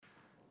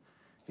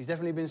He's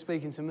definitely been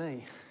speaking to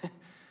me.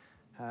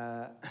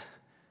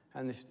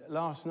 And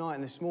last night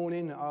and this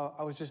morning,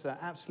 I was just an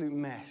absolute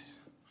mess.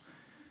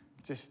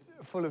 Just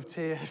full of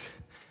tears.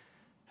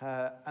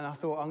 And I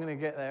thought, I'm going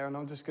to get there and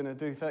I'm just going to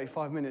do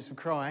 35 minutes of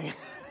crying.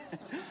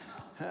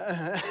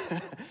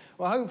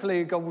 Well,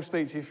 hopefully God will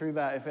speak to you through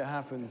that if it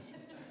happens.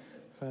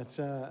 But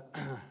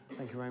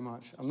thank you very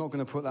much. I'm not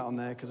going to put that on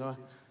there because I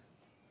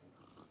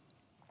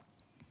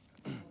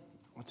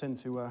tend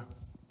to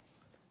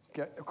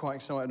get quite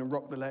excited and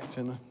rock the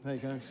lectern. There you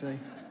go, see.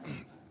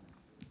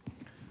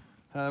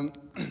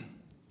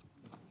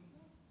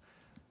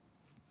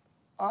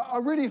 I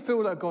really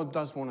feel that God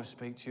does want to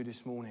speak to you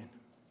this morning.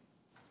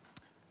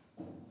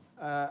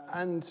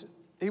 And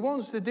he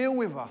wants to deal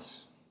with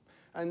us.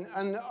 And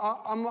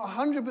I'm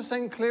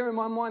 100% clear in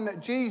my mind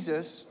that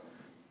Jesus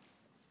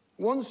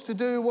wants to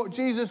do what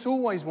Jesus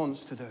always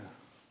wants to do.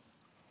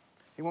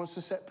 He wants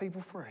to set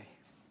people free.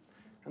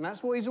 And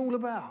that's what he's all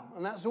about.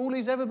 And that's all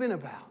he's ever been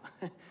about.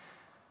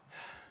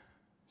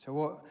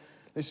 So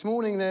this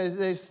morning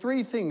there's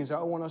three things that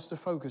I want us to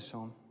focus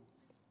on.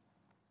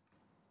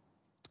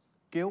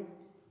 Guilt.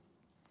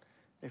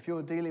 If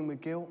you're dealing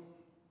with guilt,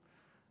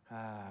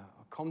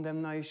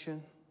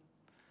 condemnation,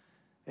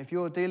 if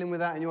you're dealing with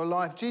that in your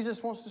life,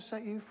 Jesus wants to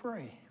set you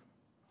free.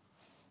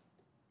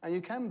 And you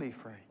can be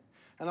free.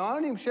 And I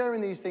only am sharing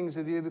these things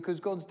with you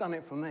because God's done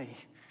it for me.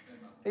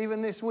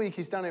 Even this week,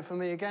 he's done it for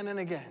me again and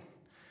again.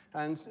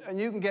 And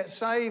you can get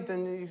saved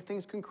and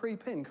things can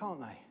creep in, can't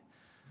they?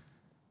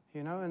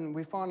 You know, and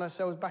we find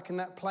ourselves back in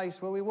that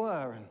place where we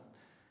were.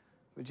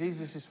 But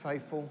Jesus is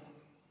faithful.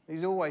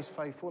 He's always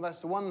faithful.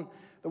 That's the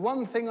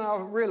one thing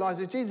I've realised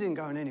is Jesus isn't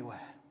going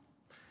anywhere.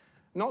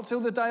 Not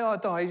till the day I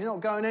die. He's not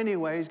going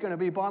anywhere. He's going to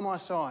be by my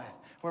side.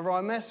 Whether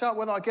I mess up,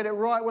 whether I get it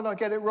right, whether I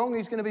get it wrong,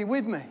 he's going to be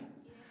with me.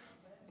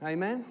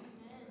 Amen?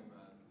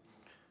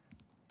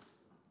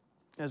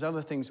 There's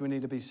other things we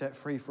need to be set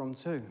free from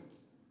too.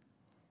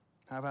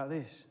 How about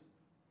this?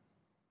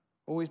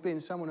 Always being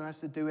someone who has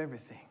to do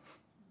everything.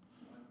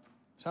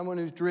 Someone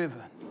who's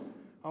driven.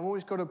 I've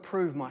always got to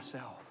prove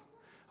myself.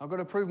 I've got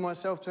to prove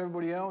myself to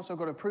everybody else. I've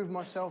got to prove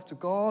myself to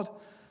God.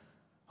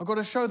 I've got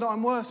to show that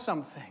I'm worth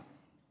something.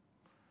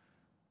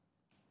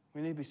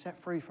 We need to be set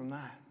free from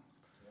that.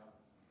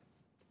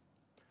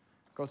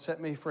 God set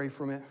me free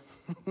from it.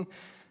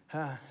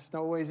 It's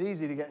not always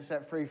easy to get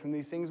set free from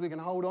these things. We can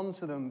hold on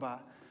to them,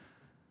 but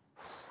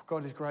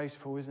God is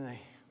graceful, isn't he?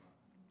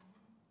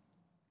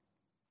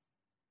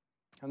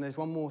 And there's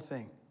one more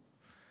thing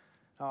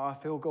I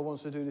feel God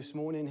wants to do this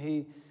morning.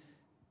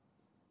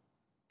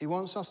 He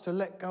wants us to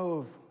let go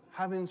of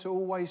having to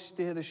always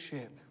steer the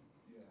ship.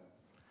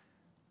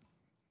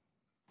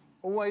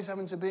 Always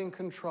having to be in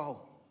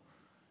control.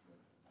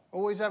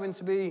 Always having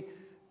to be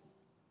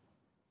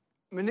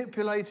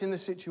manipulating the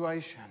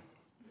situation.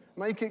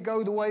 Make it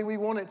go the way we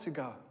want it to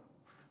go.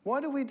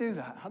 Why do we do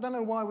that? I don't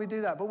know why we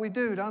do that, but we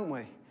do, don't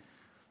we?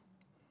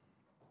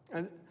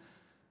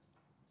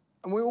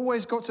 And we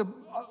always got to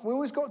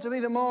be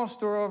the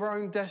master of our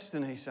own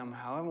destiny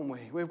somehow, haven't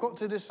we? We've got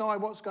to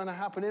decide what's going to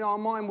happen. In our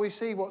mind, we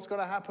see what's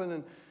going to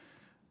happen,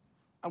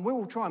 and we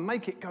will try and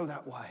make it go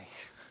that way.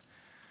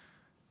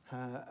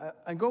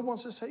 And God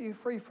wants to set you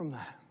free from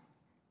that.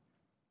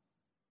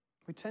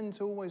 We tend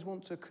to always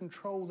want to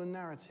control the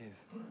narrative.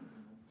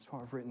 That's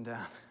what I've written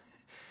down.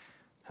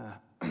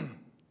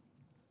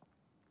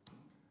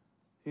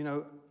 You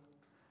know,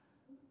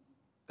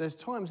 there's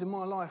times in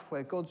my life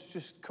where God's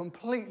just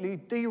completely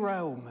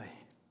derailed me.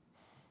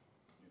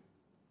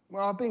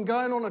 Where I've been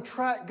going on a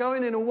track,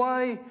 going in a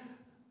way,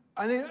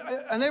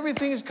 and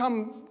everything's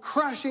come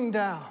crashing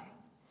down.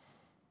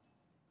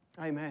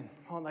 Amen.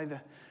 Aren't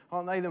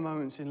they the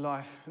moments in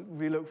life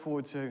we look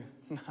forward to?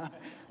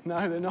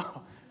 No, they're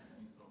not.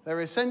 They're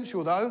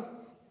essential, though.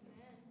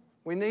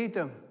 We need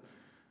them.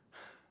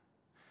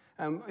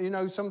 And, you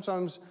know,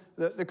 sometimes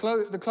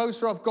the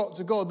closer I've got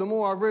to God, the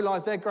more I've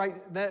realised they're great.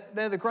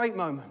 They're the great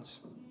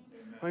moments.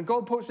 When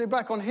God puts me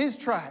back on his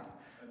track,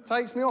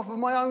 takes me off of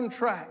my own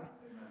track.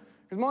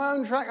 Because my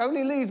own track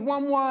only leads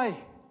one way.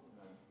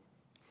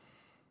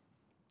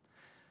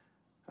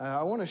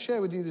 I want to share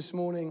with you this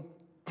morning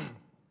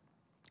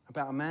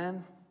about a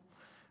man.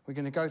 We're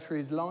going to go through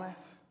his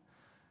life.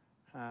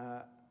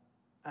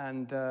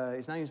 And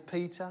his name's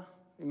Peter.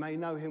 You may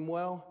know him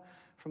well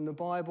from the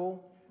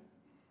Bible.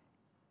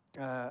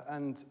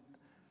 And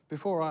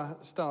before I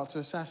start to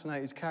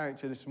assassinate his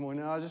character this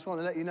morning, I just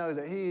want to let you know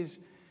that he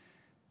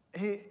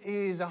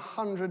is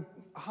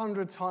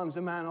 100 times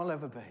the man I'll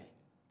ever be.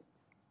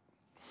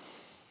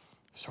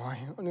 Sorry,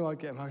 I knew I'd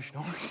get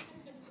emotional.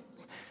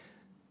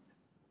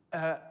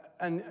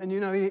 And you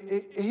know,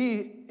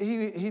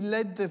 he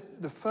led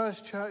the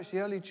first church,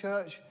 the early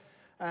church,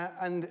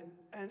 and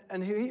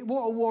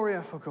what a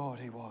warrior for God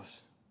he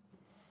was.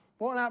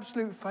 What an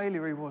absolute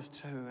failure he was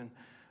too. And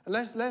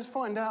let's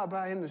find out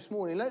about him this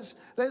morning. Let's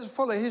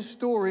follow his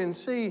story and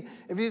see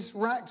if he's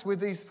racked with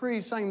these three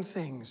same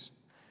things.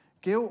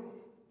 Guilt,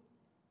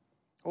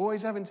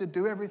 always having to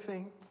do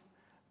everything,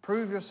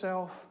 prove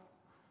yourself,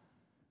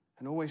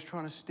 and always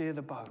trying to steer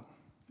the boat.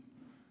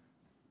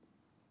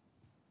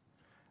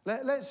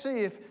 Let's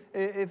see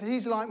if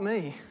he's like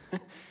me.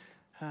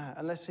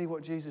 And let's see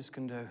what Jesus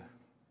can do.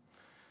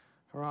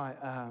 All right.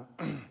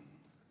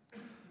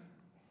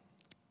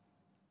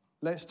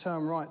 Let's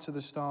turn right to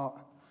the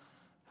start.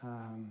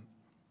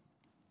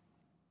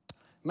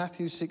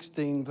 Matthew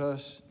 16,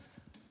 verse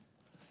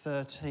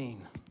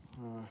 13.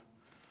 You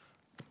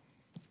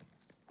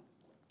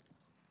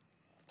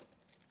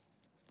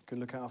can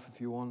look it up if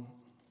you want.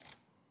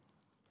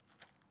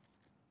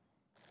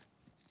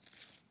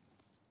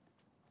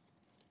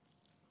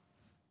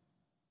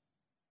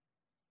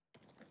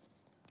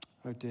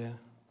 Oh dear.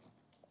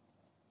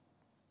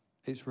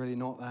 It's really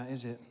not that,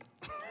 is it?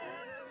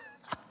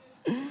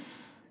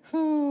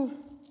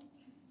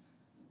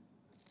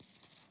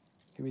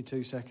 Give me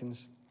 2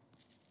 seconds.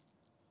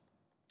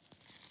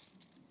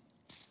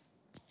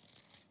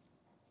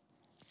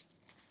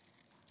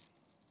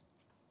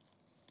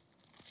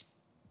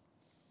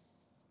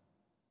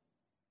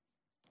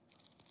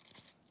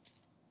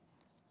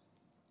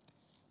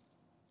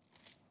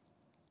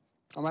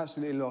 I'm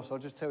absolutely lost. I'll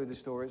just tell you the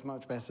story. It's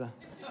much better.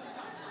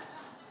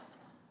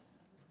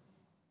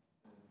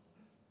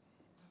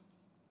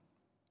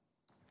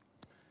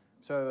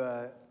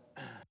 So,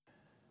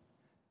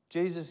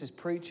 Jesus is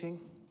preaching.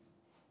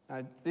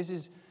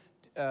 Jesus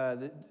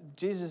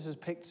has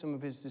picked some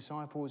of his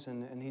disciples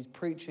and he's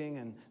preaching,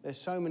 and there's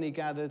so many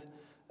gathered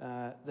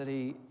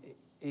that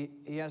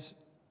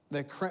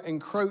they're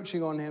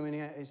encroaching on him,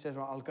 and he says,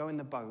 right, I'll go in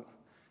the boat.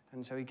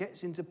 And so he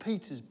gets into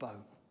Peter's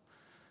boat.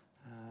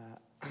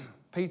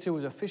 Peter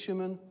was a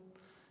fisherman,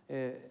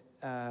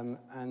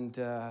 and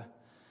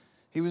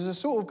he was the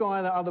sort of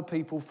guy that other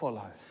people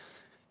followed.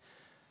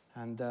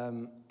 And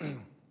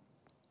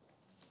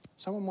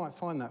someone might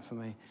find that for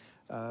me.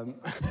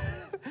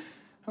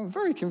 I'm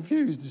very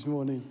confused this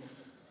morning.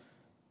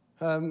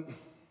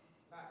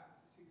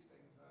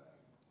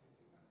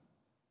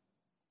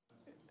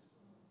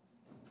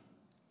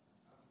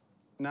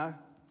 No?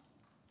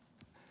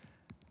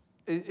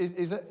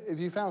 Is that, have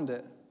you found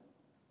it?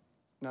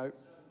 No?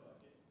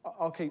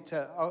 I'll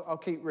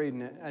keep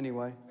reading it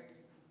anyway.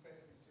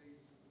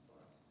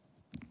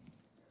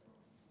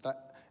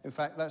 In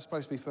fact, that's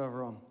supposed to be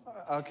further on.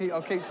 I'll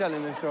keep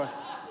telling this story.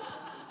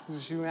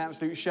 This is an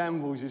absolute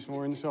shambles this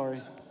morning.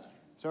 Sorry.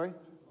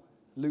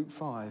 Luke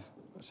 5.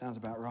 That sounds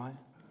about right.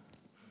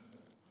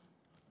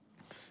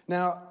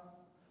 Now,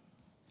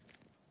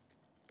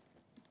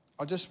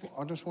 I just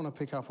want to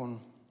pick up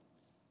on.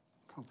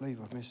 I can't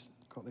believe I've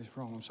got this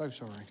wrong. I'm so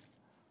sorry.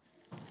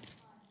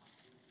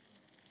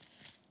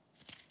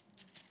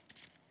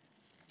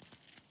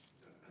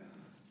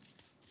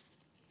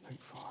 Luke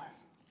 5.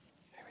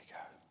 Here we go.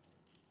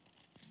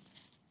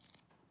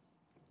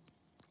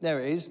 There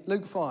it is.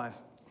 Luke 5.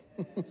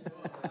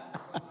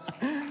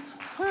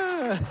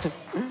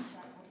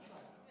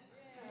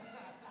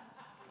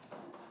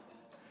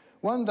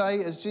 One day,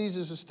 as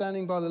Jesus was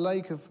standing by the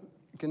lake of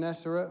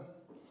Gennesaret,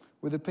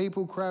 with the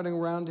people crowding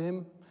around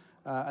him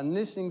and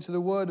listening to the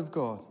word of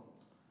God,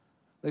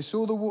 he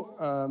saw the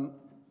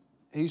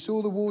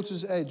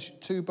water's edge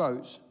 2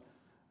 boats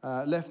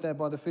left there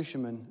by the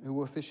fishermen who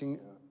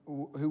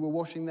were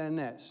washing their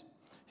nets.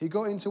 He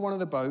got into one of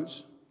the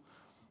boats.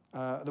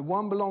 The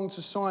one belonged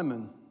to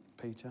Simon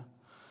Peter,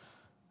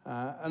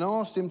 and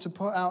asked him to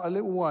put out a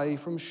little way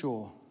from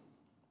shore.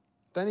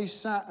 Then he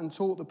sat and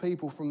taught the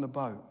people from the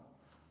boat.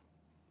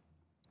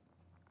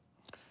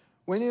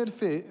 When he had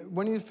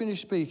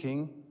finished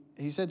speaking,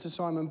 he said to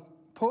Simon,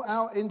 "Put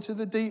out into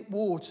the deep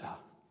water."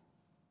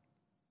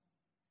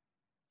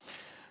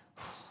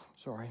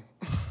 Sorry.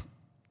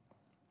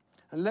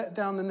 "And let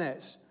down the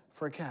nets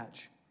for a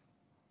catch."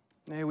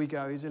 There we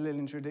go. Here's a little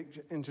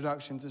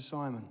introduction to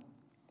Simon.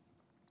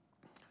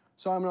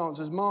 Simon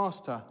answers,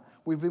 "Master,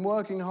 we've been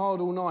working hard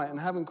all night and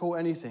haven't caught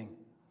anything.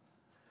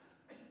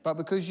 But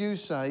because you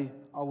say,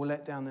 I will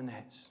let down the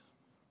nets."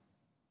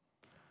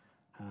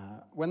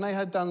 When they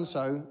had done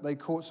so, they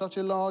caught such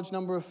a large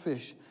number of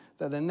fish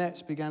that their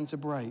nets began to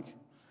break.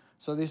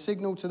 So they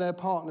signaled to their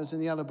partners in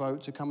the other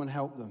boat to come and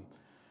help them.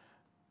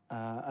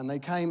 And they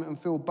came and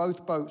filled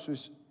both boats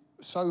with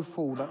so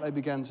full that they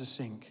began to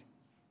sink.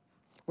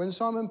 When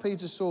Simon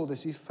Peter saw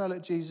this, he fell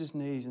at Jesus'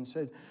 knees and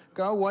said,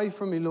 "Go away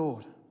from me,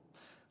 Lord.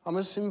 I'm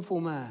a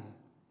sinful man."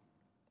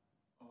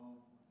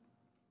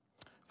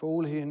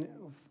 For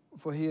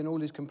he and all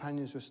his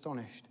companions were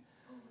astonished.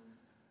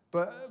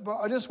 But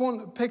I just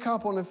want to pick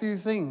up on a few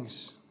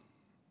things.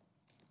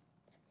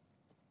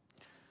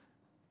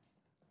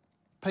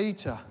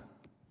 Peter,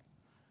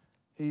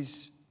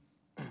 he's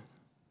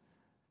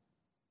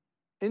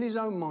in his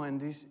own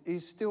mind,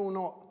 he's still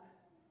not,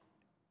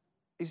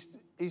 he's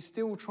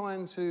still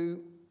trying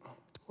to,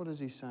 what does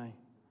he say?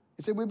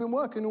 He said, "We've been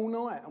working all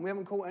night and we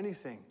haven't caught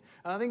anything."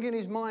 And I think in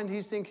his mind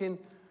he's thinking,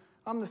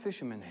 I'm the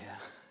fisherman here.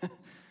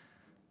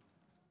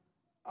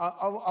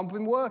 I've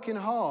been working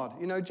hard.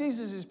 You know,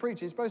 Jesus is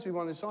preaching. He's supposed to be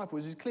one of the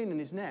disciples. He's cleaning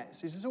his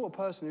nets. He's the sort of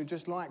person who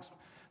just likes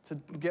to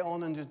get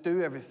on and just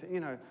do everything.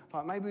 You know,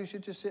 like maybe we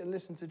should just sit and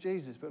listen to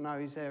Jesus. But no,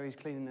 he's there. He's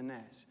cleaning the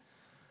nets.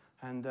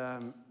 And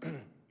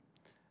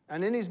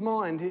And in his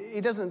mind,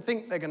 he doesn't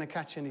think they're going to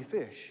catch any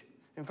fish.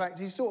 In fact,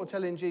 he's sort of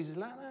telling Jesus,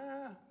 nah,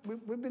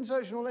 we've been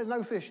searching all, there's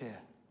no fish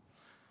here.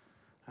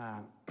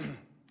 And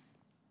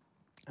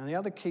the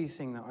other key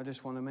thing that I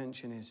just want to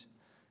mention is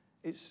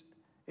it's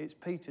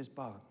Peter's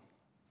boat.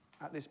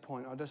 At this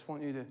point, I just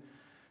want you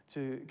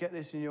to get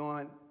this in your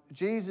mind.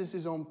 Jesus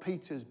is on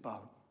Peter's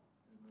boat.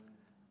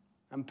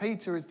 And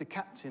Peter is the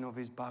captain of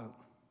his boat.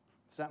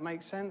 Does that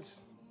make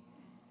sense?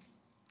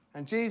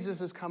 And Jesus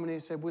has come and he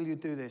said, will you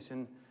do this?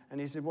 And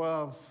he said,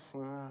 well,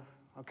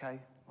 okay,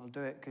 I'll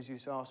do it because you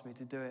asked me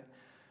to do it.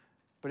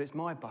 But it's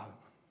my boat.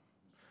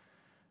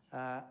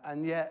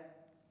 And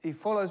yet he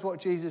follows what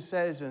Jesus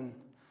says and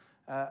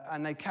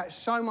they catch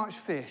so much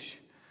fish.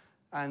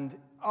 And,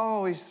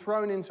 he's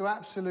thrown into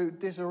absolute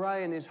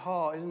disarray in his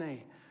heart, isn't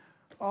he?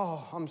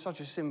 Oh, I'm such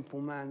a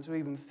sinful man to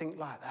even think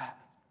like that.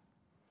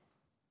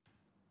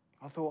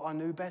 I thought I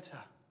knew better.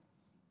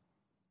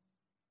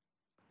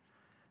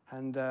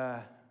 And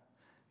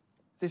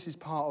this is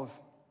part of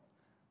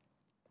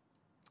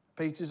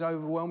Peter's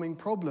overwhelming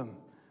problem,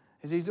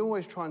 is he's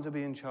always trying to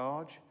be in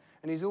charge,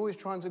 and he's always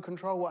trying to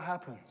control what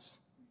happens.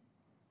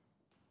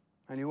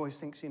 And he always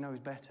thinks he knows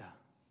better.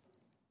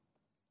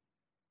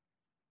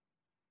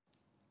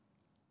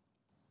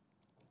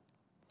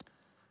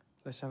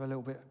 Let's have a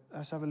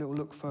little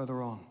look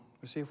further on.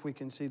 We'll see if we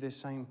can see this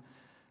same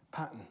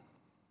pattern.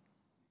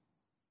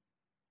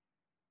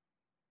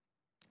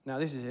 Now,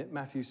 this is it,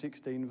 Matthew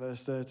 16,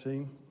 verse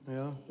 13.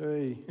 Yeah,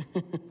 hey.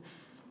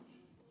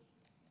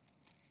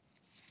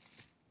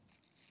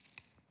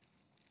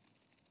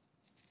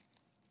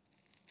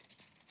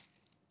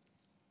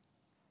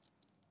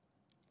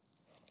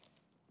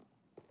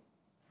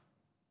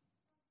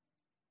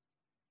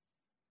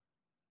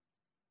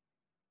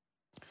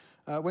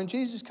 When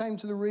Jesus came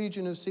to the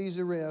region of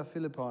Caesarea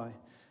Philippi,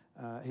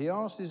 he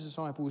asked his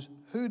disciples,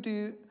 Who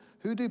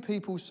do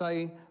people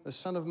say the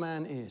Son of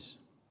Man is?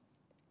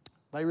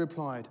 They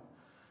replied,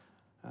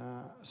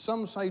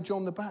 some say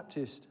John the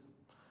Baptist,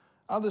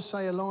 others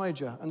say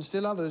Elijah, and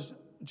still others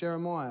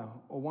Jeremiah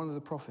or one of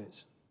the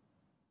prophets.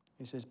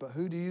 He says, but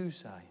who do you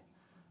say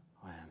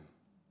I am?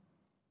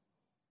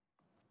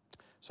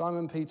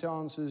 Simon Peter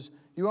answers,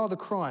 you are the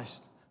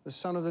Christ, the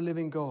Son of the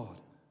living God.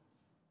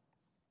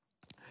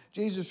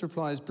 Jesus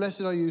replies,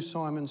 blessed are you,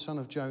 Simon, son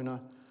of Jonah,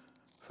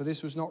 for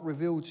this was not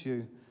revealed to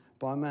you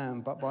by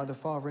man, but by the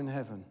Father in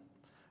heaven.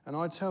 And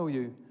I tell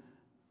you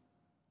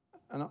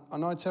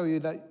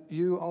that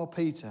you are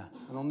Peter,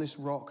 and on this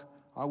rock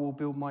I will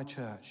build my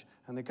church,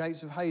 and the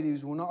gates of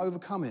Hades will not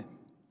overcome it.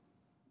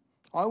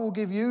 I will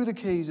give you the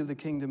keys of the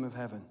kingdom of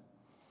heaven.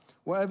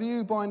 Whatever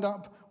you bind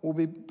up will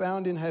be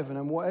bound in heaven,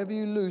 and whatever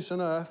you loose on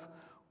earth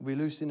will be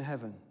loosed in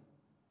heaven.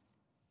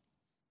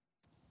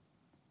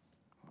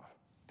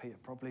 Peter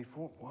probably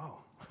thought,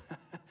 whoa,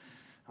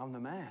 I'm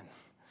the man.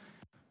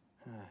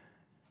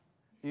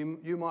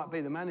 You might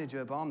be the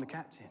manager, but I'm the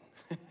captain.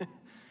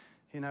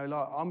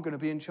 Like, I'm going to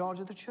be in charge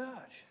of the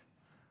church.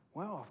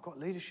 Well, I've got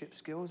leadership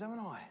skills, haven't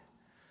I?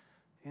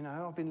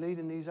 I've been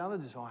leading these other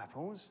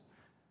disciples.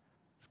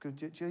 It's good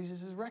that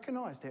Jesus has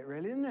recognised it,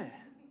 really, isn't it?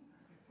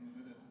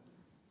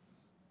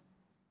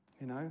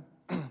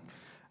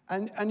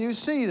 And you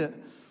see that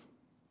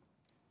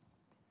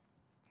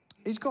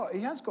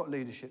he has got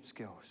leadership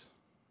skills.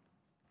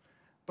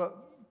 But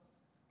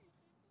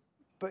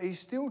he's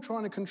still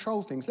trying to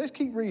control things. Let's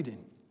keep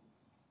reading.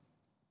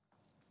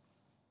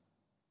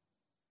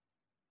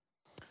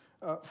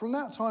 From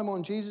that time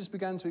on, Jesus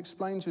began to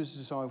explain to his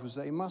disciples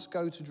that he must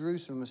go to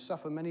Jerusalem and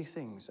suffer many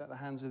things at the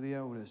hands of the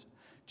elders,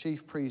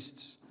 chief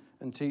priests,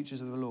 and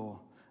teachers of the law,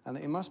 and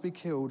that he must be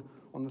killed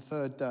on the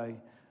third day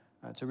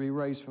to be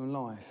raised to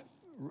life.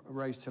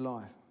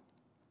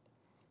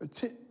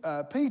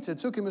 Peter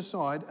took him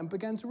aside and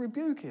began to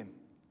rebuke him.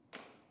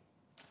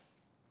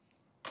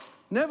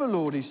 Never,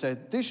 Lord, he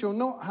said, this shall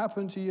not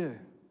happen to you. And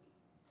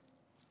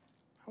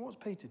what's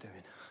Peter doing?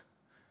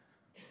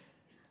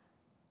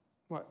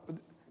 Right,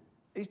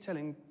 he's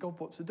telling God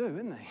what to do,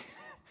 isn't he?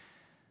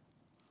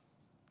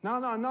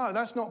 No,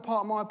 that's not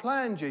part of my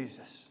plan,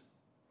 Jesus.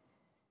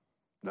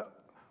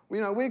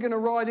 We're going to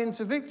ride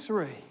into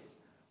victory.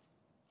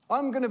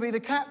 I'm going to be the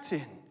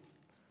captain.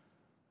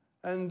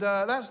 And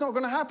that's not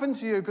going to happen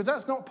to you because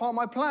that's not part of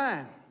my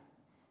plan.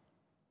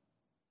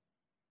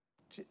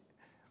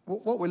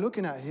 What we're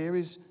looking at here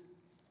is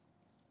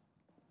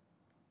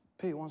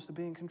Peter wants to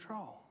be in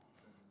control.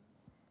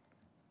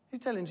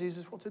 He's telling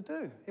Jesus what to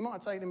do. He might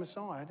have taken him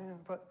aside,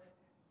 but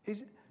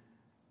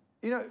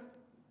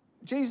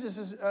Jesus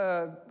has,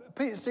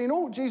 Peter's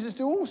seen Jesus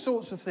do all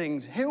sorts of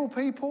things, heal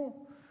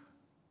people,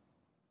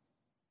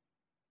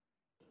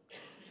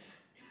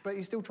 but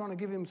he's still trying to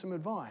give him some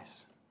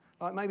advice.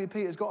 Like maybe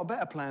Peter's got a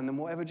better plan than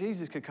whatever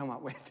Jesus could come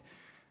up with.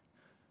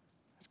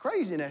 It's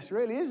craziness,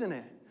 really, isn't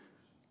it?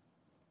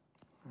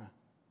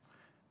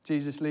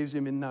 Jesus leaves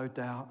him in no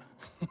doubt.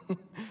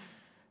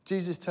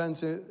 Jesus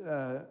turned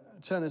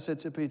and said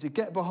to Peter,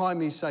 get behind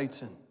me,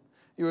 Satan.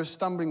 You're a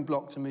stumbling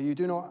block to me. You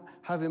do not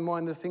have in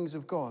mind the things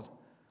of God,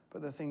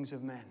 but the things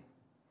of men.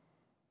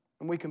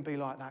 And we can be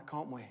like that,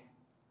 can't we?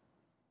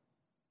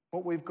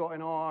 what we've got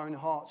in our own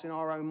hearts, in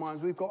our own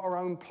minds. We've got our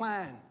own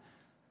plan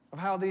of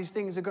how these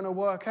things are going to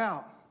work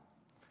out.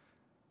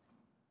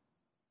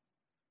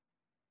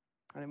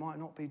 And it might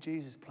not be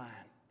Jesus' plan.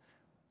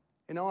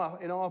 In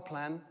our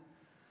plan,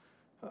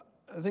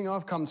 the thing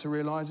I've come to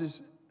realize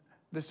is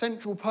the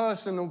central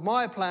person of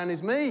my plan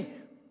is me.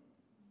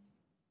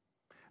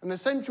 And the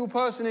central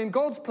person in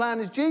God's plan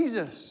is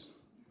Jesus.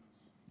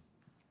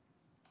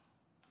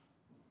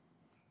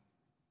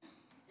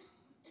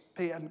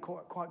 Pete hadn't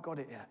quite got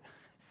it yet.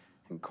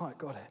 Hadn't quite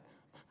got it.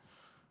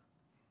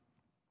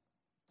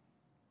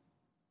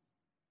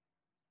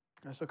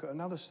 Let's look at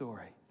another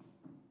story.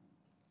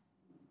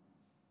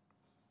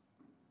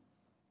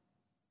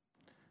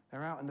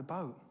 They're out in the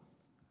boat.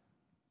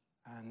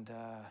 And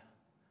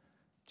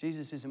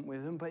Jesus isn't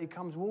with them, but he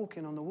comes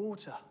walking on the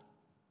water.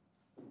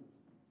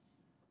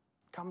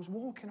 Comes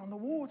walking on the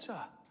water.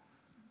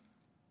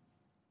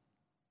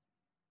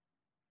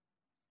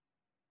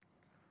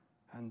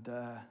 And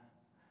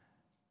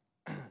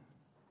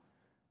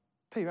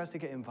Peter has to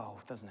get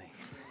involved, doesn't he?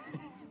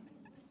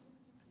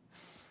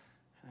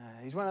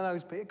 He's one of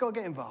those people. You've got to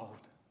get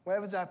involved.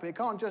 Whatever's happening, it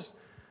can't just,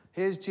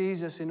 here's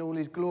Jesus in all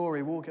his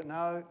glory, walk it.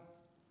 No.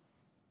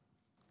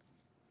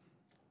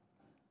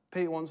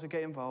 Peter wants to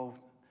get involved.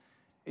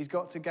 He's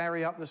got to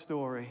carry up the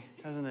story,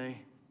 hasn't he?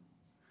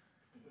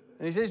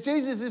 And he says,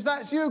 Jesus, if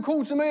that's you,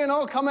 call to me and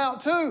I'll come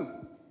out too.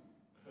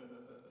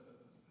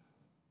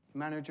 The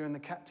manager and the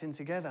captain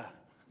together.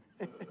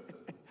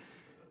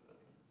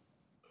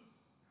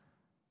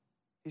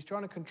 He's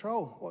trying to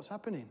control what's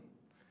happening.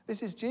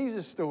 This is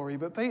Jesus' story,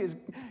 but Peter's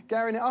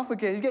carrying it up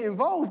again. He's getting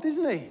involved,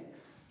 isn't he? He's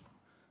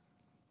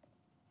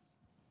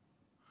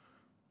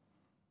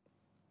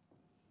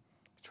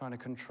trying to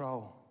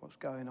control what's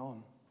going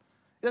on.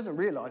 He doesn't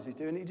realise he's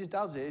doing it. He just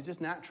does it. It's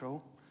just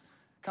natural.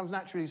 It comes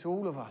naturally to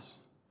all of us.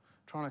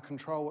 Trying to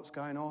control what's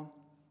going on.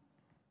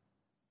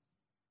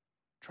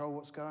 Control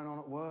what's going on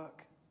at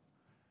work.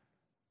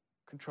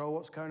 Control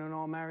what's going on in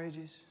our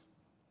marriages.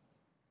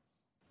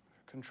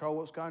 Control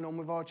what's going on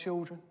with our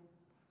children.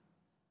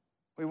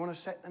 We want to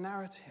set the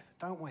narrative,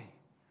 don't we?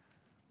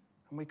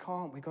 And we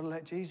can't. We've got to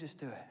let Jesus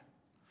do it.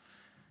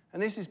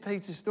 And this is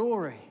Peter's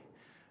story.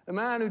 The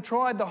man who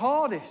tried the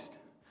hardest.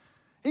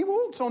 He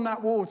walked on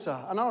that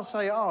water. And I'll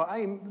say,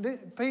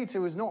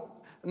 Peter was not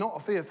a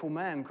fearful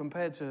man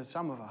compared to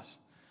some of us.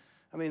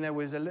 I mean, there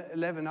was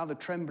 11 other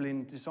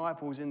trembling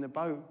disciples in the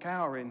boat,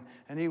 cowering,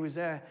 and he was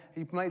there.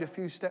 He made a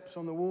few steps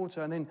on the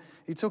water, and then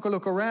he took a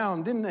look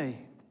around, didn't he?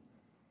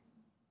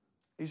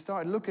 He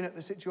started looking at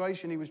the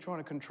situation he was trying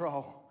to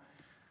control.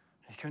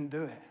 He couldn't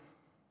do it.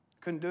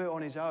 Couldn't do it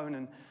on his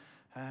own,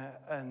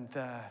 and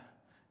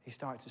he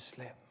started to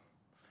slip.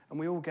 And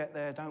we all get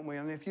there, don't we?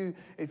 I mean,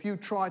 if you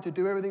try to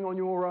do everything on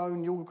your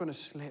own, you're going to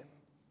slip.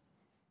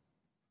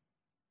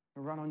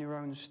 You run on your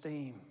own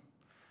steam.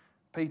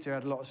 Peter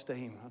had a lot of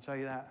steam, I'll tell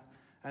you that.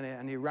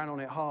 And he ran on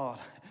it hard.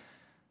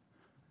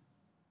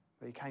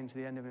 But he came to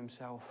the end of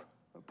himself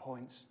at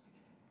points.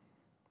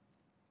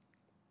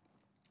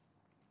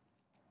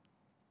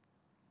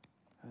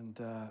 And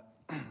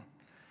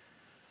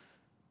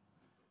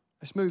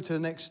let's move to the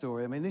next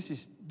story. I mean,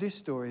 this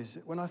story is,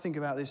 when I think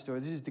about this story,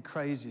 this is the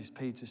craziest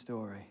Peter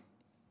story.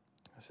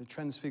 It's the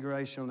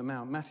Transfiguration on the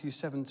Mount, Matthew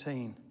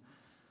 17,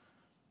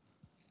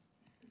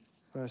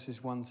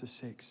 verses 1 to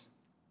 6.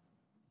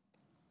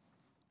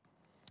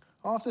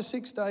 After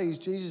 6 days,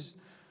 Jesus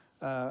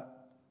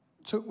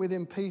took with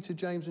him Peter,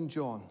 James, and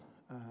John,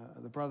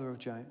 the brother of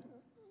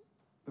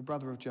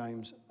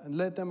James, and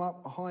led them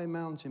up a high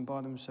mountain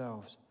by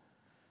themselves.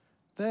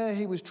 There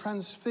he was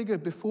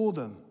transfigured before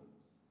them.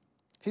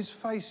 His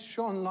face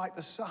shone like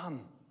the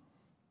sun,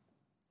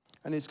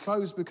 and his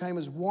clothes became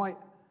as white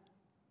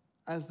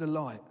as the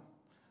light.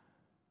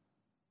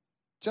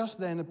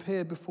 Just then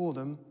appeared before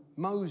them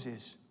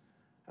Moses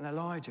and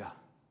Elijah,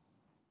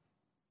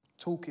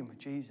 talking with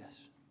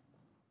Jesus.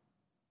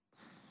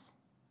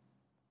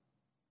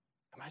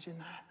 Imagine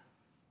that.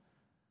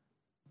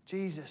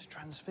 Jesus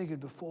transfigured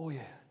before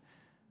you.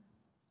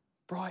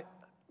 Bright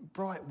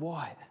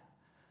white.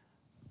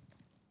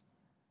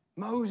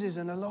 Moses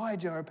and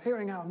Elijah are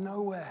appearing out of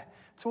nowhere,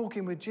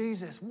 talking with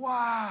Jesus.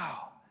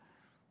 Wow!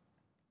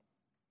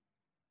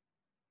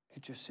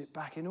 You'd just sit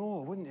back in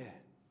awe, wouldn't you?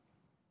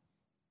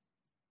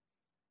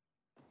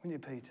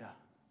 Wouldn't you, Peter?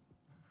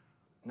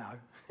 No.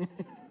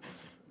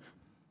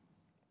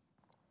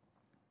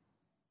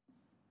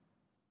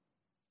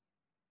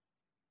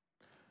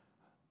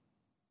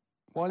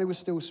 While he was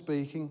still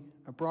speaking,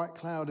 a bright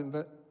cloud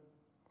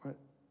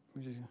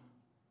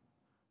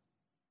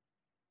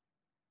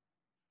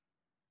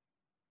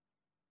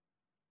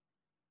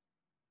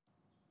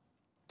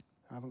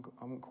I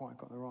haven't quite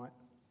got the right.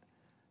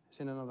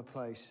 It's in another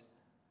place.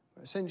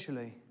 But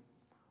essentially,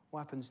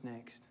 what happens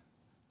next?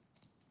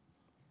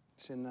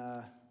 It's in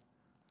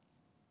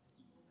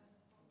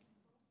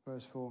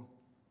verse 4.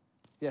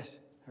 Yes,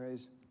 there it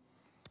is.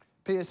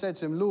 Peter said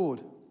to him,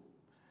 Lord,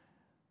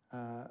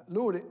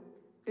 it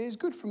is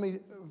good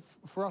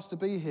for us to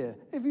be here.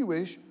 If you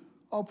wish,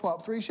 I'll put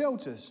up 3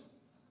 shelters.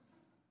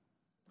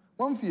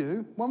 One for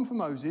you, one for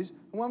Moses,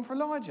 and one for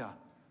Elijah.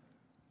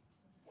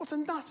 What a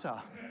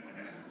nutter.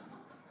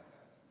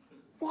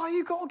 Why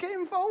you got to get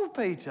involved,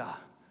 Peter?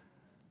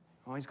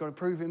 Oh, he's got to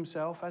prove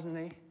himself, hasn't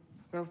he?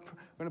 I'm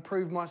going to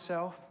prove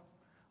myself.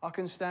 I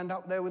can stand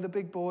up there with the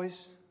big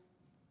boys.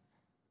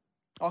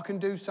 I can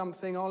do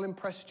something. I'll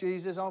impress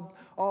Jesus.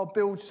 I'll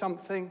build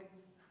something.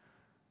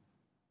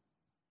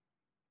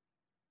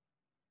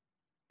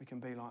 We can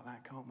be like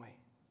that, can't we?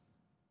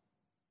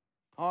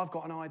 I've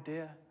got an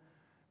idea.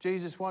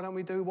 Jesus, why don't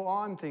we do what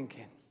I'm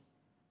thinking?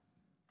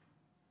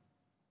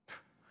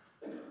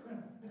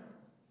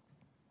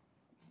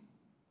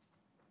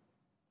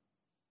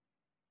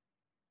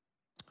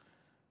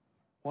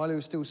 While he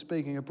was still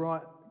speaking, a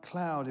bright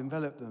cloud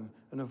enveloped them,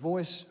 and a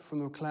voice from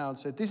the cloud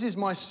said, "This is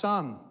my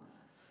son,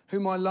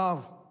 whom I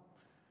love.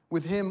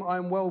 With him I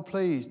am well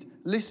pleased.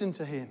 Listen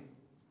to him."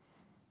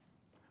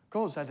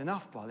 God's had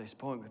enough by this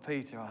point with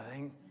Peter, I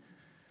think.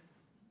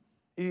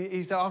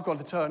 He said, I've got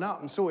to turn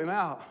up and sort him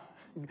out.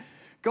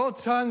 God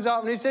turns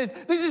up and he says,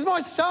 "This is my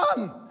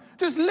son.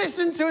 Just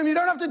listen to him. You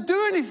don't have to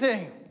do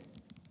anything."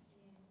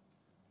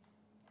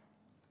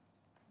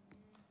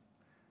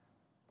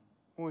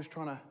 Always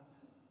trying to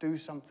do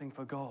something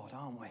for God,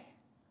 aren't we?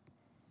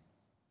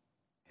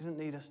 He doesn't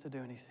need us to do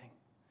anything.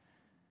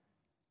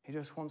 He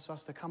just wants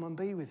us to come and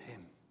be with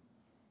him.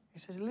 He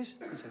says,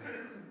 listen to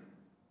him.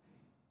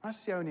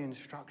 That's the only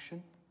instruction.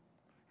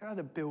 You don't have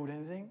to build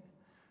anything.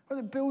 You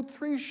have to build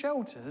 3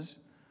 shelters.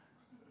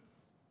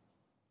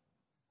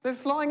 They're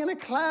flying in a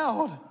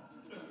cloud.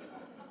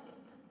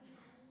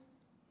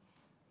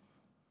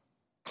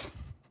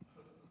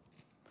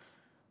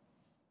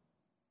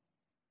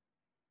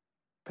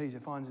 Peter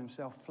finds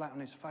himself flat on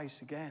his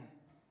face again.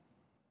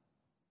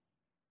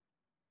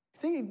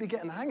 You think he'd be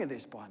getting the hang of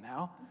this by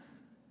now?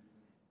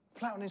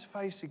 Flat on his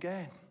face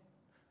again,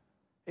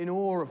 in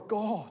awe of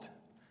God.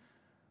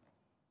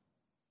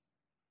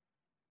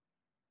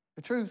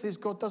 The truth is,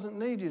 God doesn't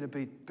need you to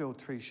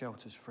build 3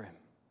 shelters for him.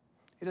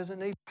 He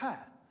doesn't need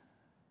Pat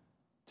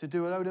to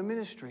do a load of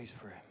ministries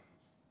for him.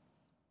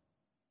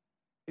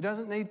 He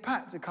doesn't need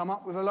Pat to come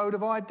up with a load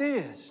of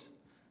ideas.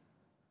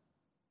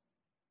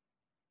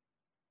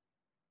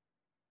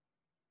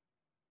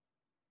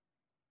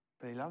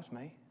 But he loves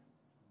me,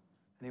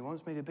 and he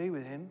wants me to be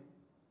with him.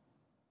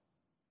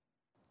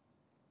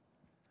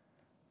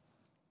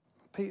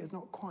 Peter's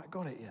not quite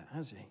got it yet,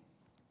 has he?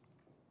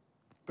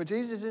 But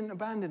Jesus isn't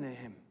abandoning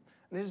him.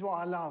 And this is what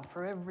I love.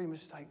 For every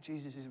mistake,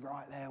 Jesus is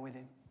right there with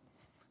him,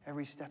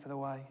 every step of the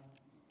way.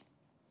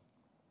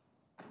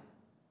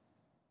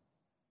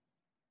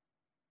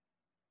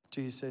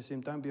 Jesus says to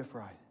him, "Don't be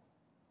afraid."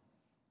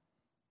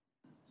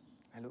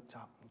 I looked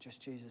up, and just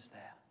Jesus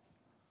there.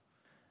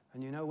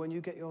 And you know, when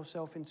you get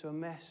yourself into a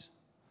mess,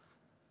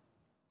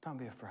 don't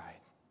be afraid.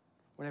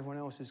 When everyone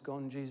else is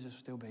gone, Jesus will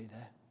still be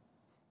there.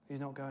 He's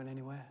not going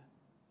anywhere.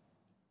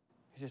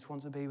 He just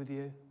wants to be with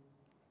you.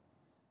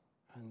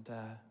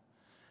 And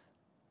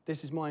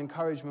this is my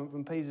encouragement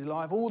from Peter's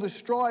life. All the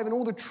striving,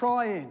 all the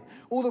trying,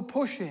 all the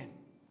pushing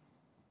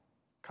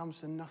comes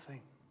to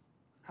nothing.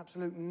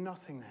 Absolute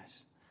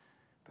nothingness.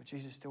 But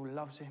Jesus still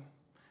loves him.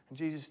 And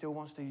Jesus still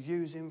wants to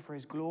use him for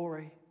his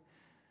glory.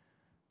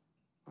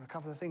 And a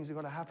couple of things have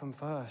got to happen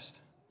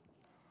first.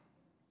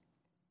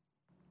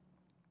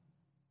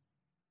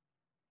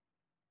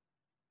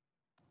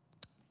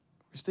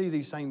 We see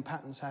these same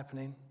patterns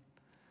happening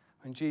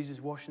when Jesus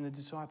is washing the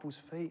disciples'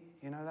 feet.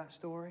 You know that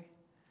story?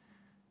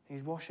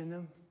 He's washing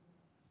them.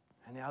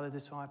 And the other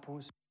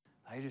disciples,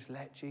 they just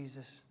let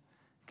Jesus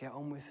get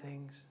on with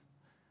things.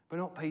 But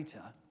not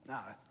Peter.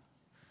 No.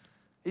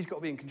 He's got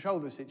to be in control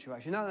of the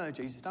situation. No,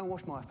 Jesus, don't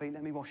wash my feet.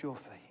 Let me wash your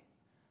feet.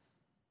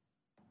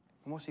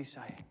 And what's he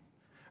saying?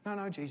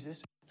 No,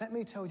 Jesus, let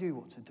me tell you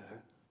what to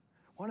do.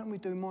 Why don't we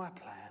do my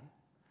plan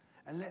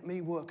and let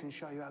me work and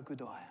show you how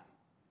good I am?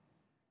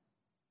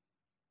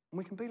 And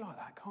we can be like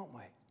that, can't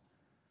we?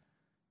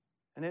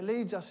 And it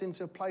leads us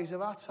into a place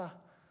of utter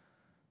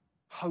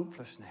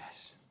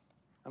hopelessness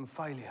and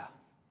failure.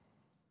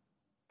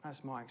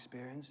 That's my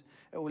experience.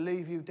 It will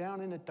leave you down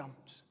in the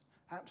dumps,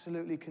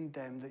 absolutely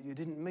condemned that you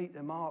didn't meet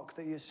the mark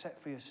that you set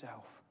for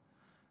yourself,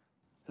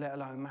 let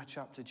alone match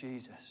up to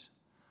Jesus.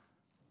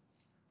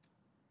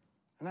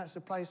 And that's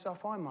the place I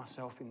find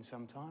myself in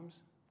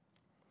sometimes.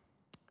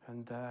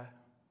 And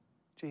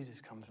Jesus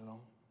comes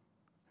along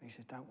and he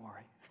says, "Don't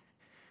worry.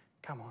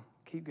 Come on,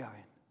 keep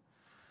going."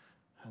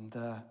 And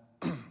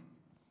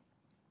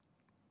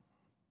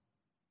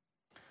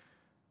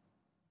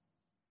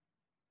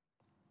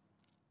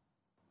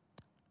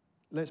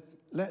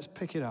let's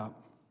pick it up.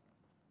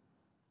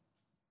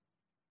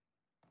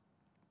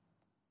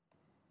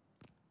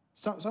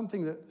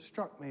 Something that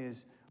struck me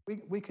is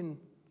we can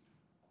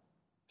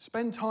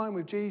spend time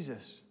with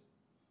Jesus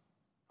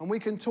and we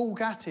can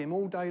talk at him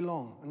all day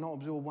long and not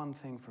absorb one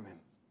thing from him.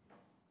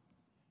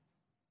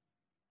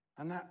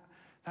 And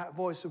that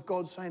voice of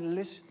God saying,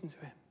 listen to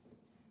him.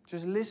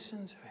 Just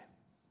listen to him.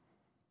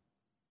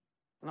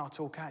 And I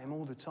talk at him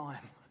all the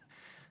time.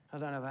 I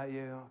don't know about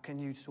you.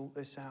 Can you sort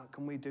this out?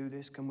 Can we do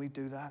this? Can we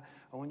do that?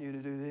 I want you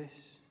to do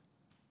this.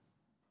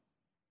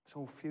 It's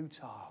all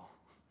futile.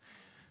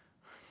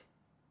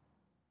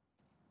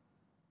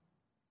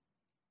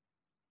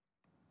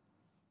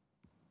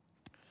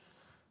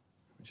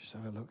 Just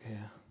have a look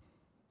here.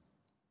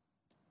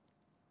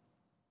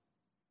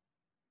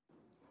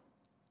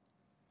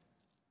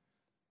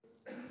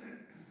 I'm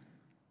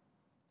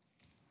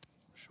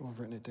sure I've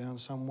written it down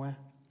somewhere.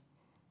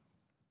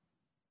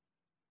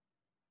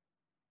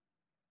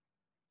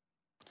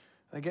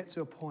 They get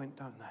to a point,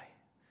 don't they,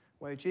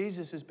 where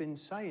Jesus has been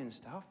saying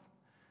stuff.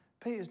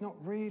 Peter's not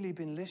really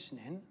been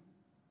listening.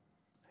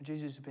 And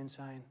Jesus has been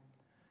saying,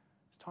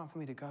 it's time for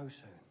me to go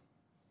soon.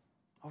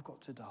 I've got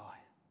to die.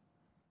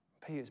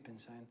 Peter's been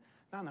saying,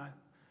 no,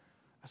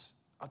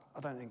 I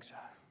don't think so.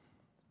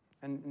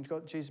 And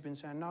Jesus has been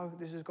saying, no,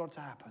 this has got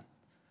to happen.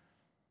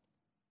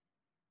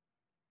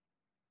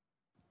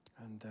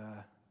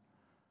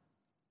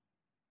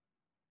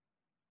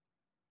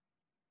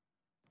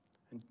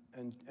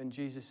 And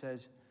Jesus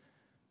says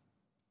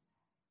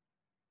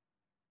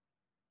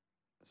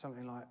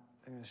something like,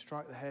 they're going to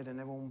strike the head and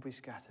everyone will be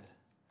scattered.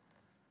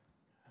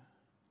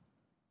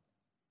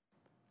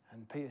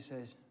 And Peter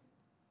says,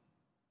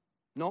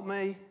 not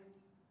me.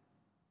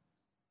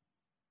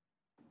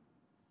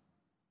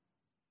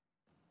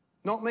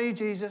 Not me,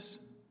 Jesus.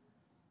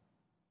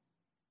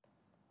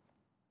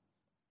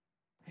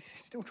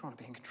 He's still trying to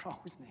be in control,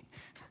 isn't he?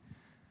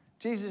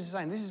 Jesus is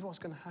saying, this is what's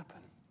going to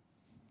happen.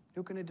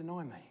 You're going to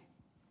deny me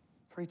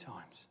 3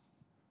 times.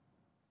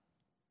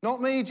 Not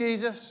me,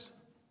 Jesus.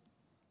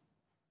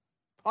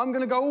 I'm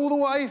going to go all the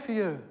way for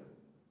you.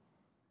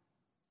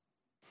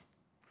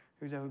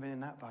 Who's ever been in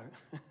that boat?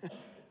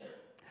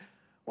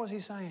 What's he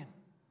saying?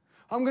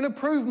 I'm going to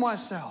prove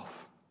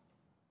myself.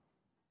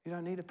 You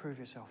don't need to prove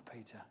yourself,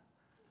 Peter.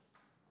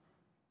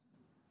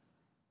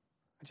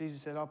 And Jesus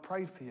said, I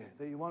prayed for you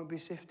that you won't be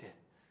sifted.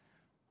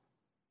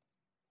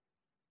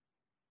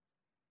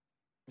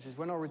 He says,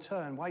 when I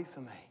return, wait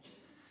for me.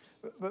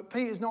 But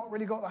Peter's not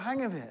really got the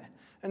hang of it.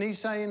 And he's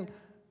saying,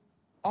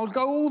 I'll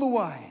go all the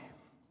way.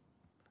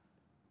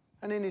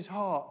 And in his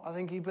heart, I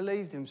think he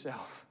believed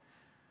himself.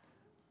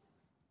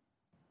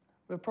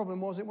 The problem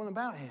was, it wasn't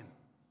about him.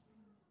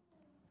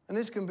 And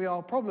this can be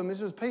our problem. This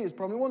was Peter's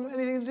problem. It wasn't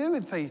anything to do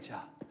with Peter.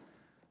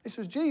 This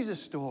was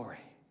Jesus' story.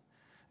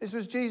 This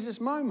was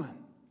Jesus' moment.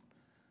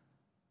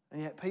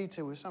 And yet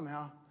Peter was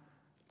somehow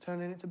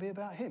turning it to be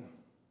about him.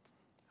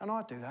 And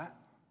I do that.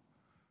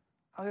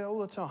 I do that all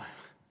the time.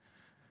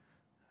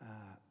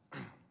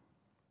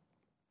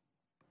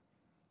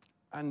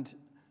 And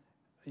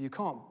you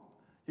can't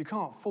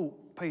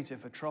fault Peter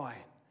for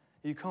trying.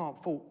 You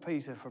can't fault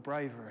Peter for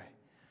bravery.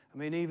 I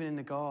mean, even in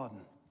the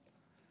garden,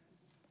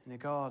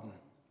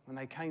 when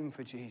they came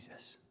for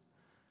Jesus.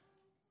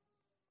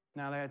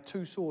 Now, they had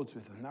 2 swords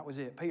with them. That was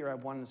it. Peter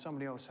had one and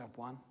somebody else had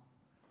one.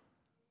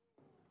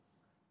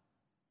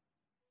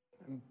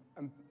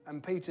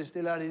 And Peter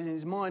still had in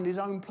his mind his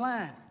own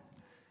plan,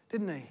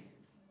 didn't he?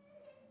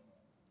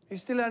 He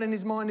still had in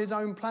his mind his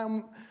own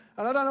plan.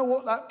 And I don't know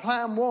what that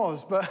plan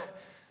was, but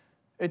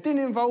it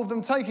didn't involve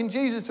them taking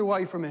Jesus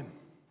away from him.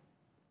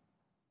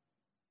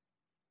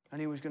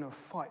 And he was going to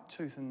fight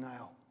tooth and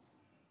nail,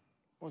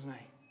 wasn't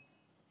he?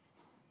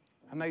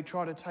 And they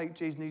tried to take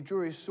Jesus, and he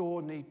drew his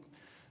sword, and he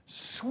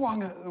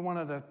swung at one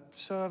of the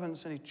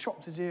servants, and he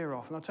chopped his ear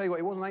off. And I'll tell you what,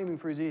 he wasn't aiming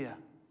for his ear.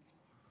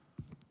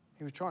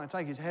 He was trying to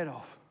take his head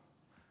off.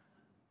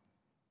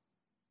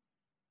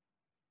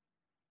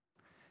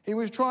 He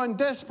was trying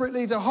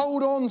desperately to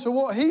hold on to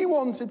what he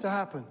wanted to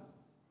happen.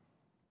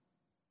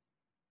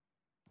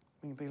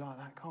 We can be like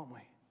that, can't we?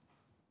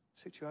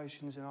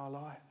 Situations in our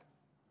life.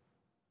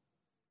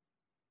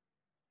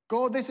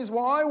 God, this is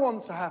what I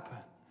want to happen.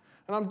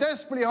 And I'm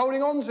desperately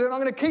holding on to it, and I'm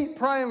going to keep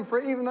praying for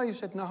it, even though you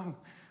said, no,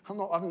 I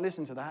haven't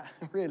listened to that,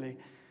 really.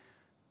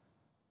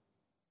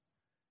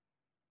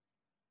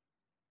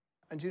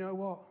 And do you know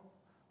what?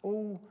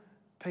 All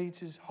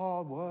Peter's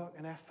hard work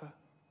and effort,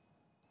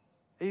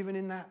 even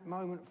in that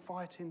moment,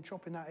 fighting,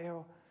 chopping that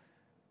ear,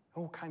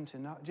 all came to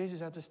naught.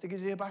 Jesus had to stick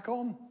his ear back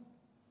on.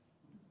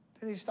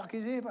 Then he stuck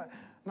his ear back.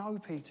 No,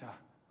 Peter.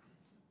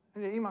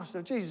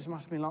 Jesus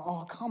must have been like,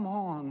 oh, come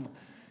on.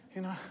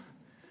 You know.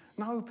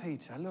 No,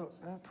 Peter, look,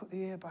 put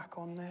the ear back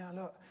on there.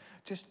 Look,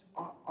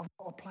 I've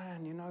got a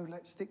plan, you know.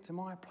 Let's stick to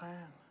my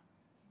plan.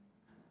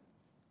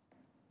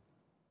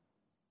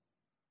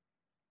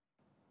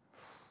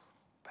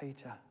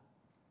 Peter.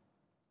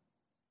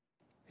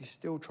 He's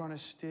still trying to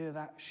steer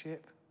that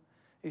ship.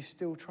 He's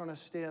still trying to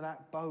steer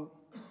that boat,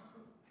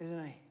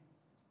 isn't he?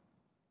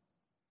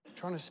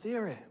 Trying to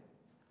steer it.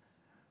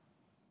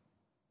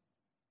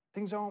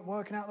 Things aren't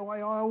working out the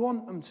way I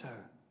want them to.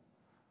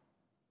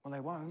 Well, they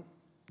won't.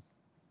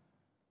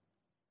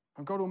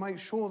 And God will make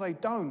sure they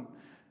don't.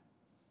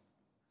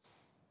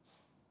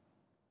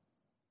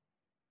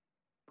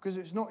 Because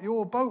it's not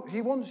your boat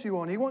he wants you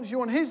on. He wants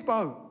you on his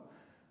boat.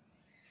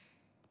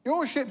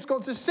 Your ship's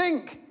got to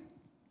sink.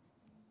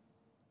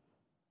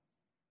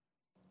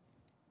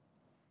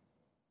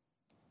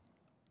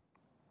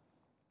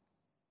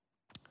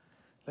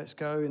 Let's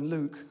go in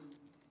Luke.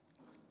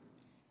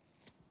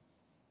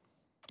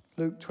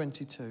 Luke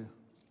 22.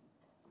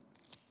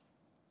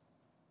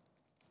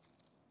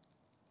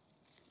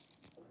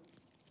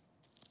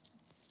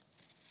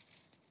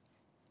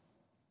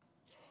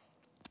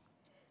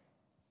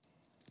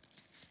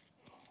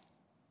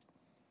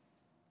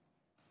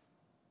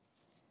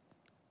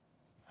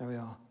 There we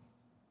are.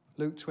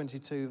 Luke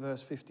 22,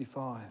 verse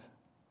 55.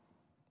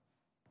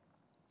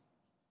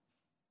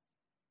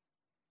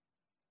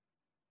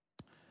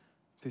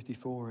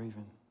 '54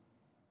 even.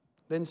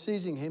 Then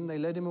seizing him, they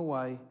led him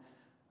away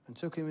and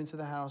took him into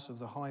the house of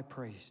the high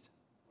priest.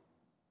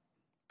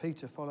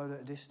 Peter followed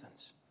at a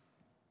distance.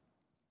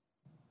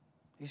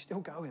 He's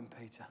still going,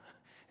 Peter.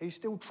 He's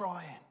still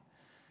trying.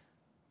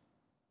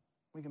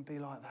 We can be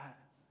like that.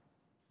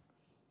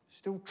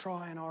 Still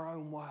trying our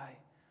own way.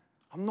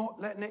 I'm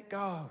not letting it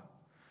go.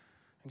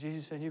 And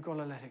Jesus said, you've got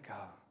to let it go.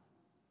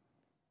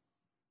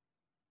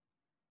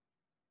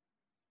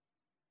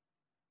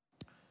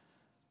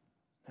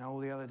 Now all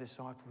the other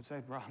disciples,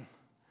 they'd run.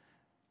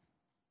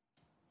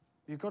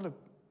 You've got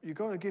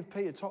to give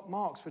Peter top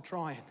marks for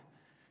trying.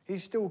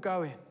 He's still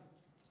going.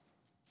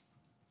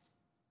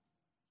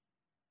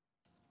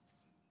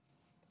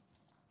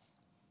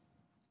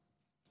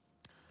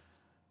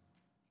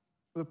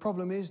 The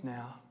problem is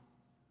now,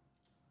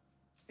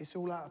 it's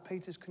all out of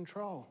Peter's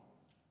control,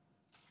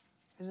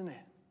 isn't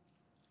it?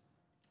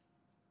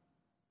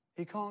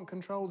 He can't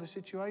control the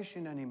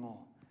situation anymore.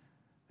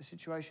 The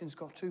situation's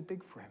got too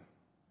big for him.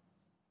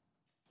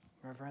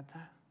 You ever had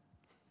that?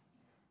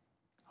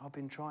 I've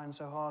been trying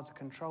so hard to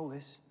control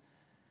this,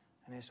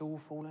 and it's all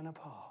falling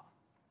apart.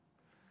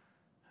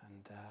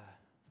 And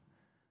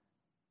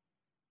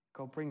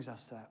God brings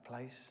us to that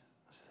place.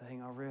 That's the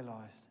thing I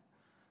realised.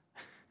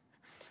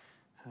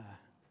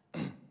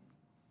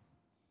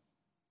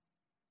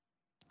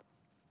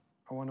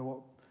 I wonder what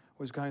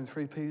was going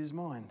through Peter's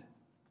mind.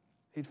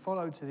 He'd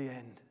followed to the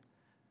end,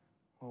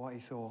 or what he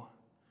thought.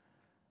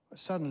 But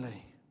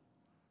suddenly,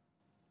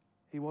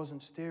 he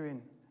wasn't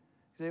steering.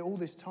 All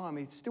this time,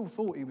 he still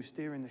thought he was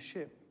steering the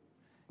ship.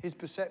 His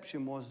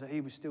perception was that he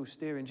was still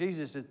steering.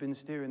 Jesus had been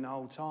steering the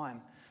whole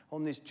time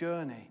on this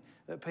journey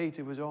that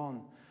Peter was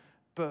on.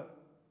 But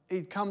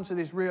he'd come to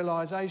this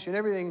realization,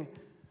 everything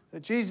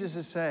that Jesus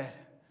has said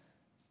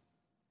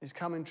is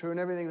coming true, and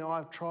everything that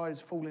I've tried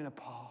is falling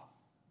apart.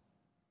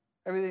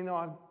 Everything that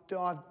I've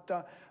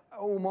done,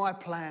 all my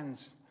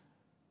plans,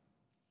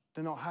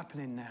 they're not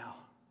happening now.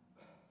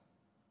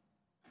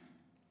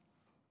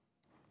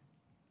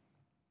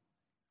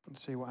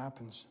 Let's see what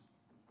happens.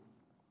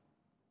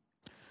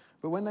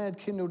 But when they had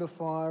kindled a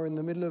fire in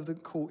the middle of the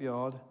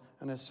courtyard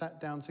and had sat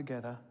down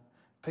together,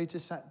 Peter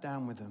sat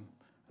down with them,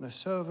 and a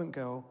servant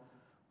girl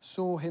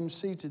saw him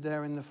seated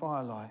there in the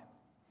firelight.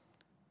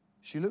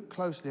 She looked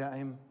closely at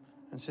him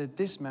and said,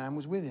 "This man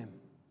was with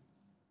him."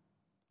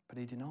 But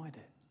he denied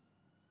it.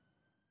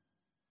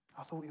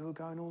 "I thought you were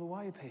going all the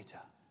way,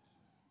 Peter."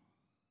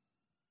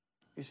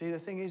 You see, the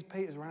thing is,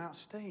 Peter's run out of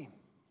steam.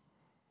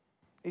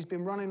 He's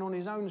been running on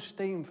his own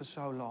steam for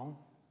so long,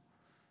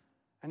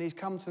 and he's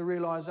come to the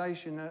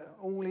realisation that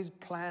all his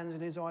plans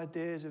and his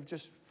ideas have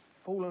just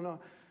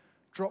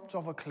dropped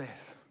off a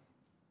cliff,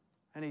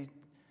 and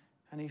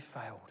he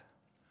failed.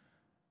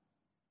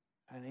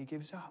 And he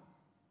gives up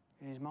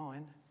in his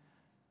mind.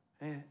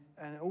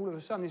 And all of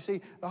a sudden, you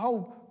see, the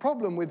whole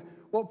problem with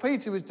what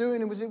Peter was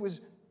doing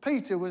was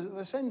Peter was at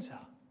the centre.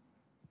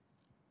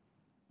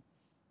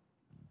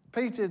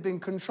 Peter had been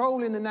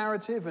controlling the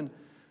narrative, and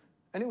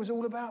it was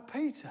all about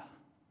Peter.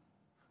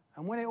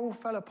 And when it all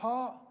fell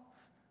apart,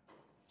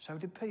 so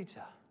did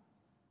Peter.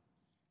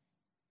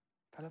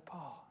 Fell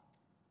apart.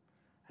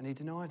 And he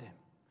denied him.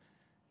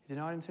 He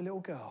denied him to a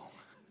little girl.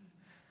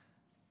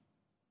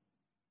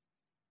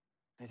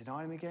 And he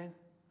denied him again.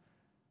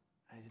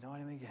 And he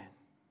denied him again.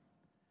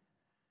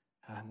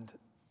 And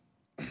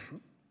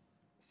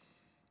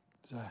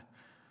there's a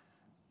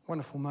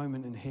wonderful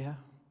moment in here.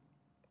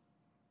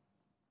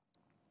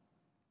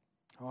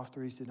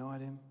 After he's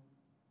denied him.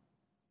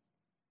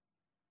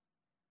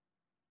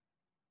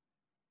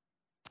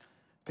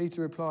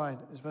 Peter replied,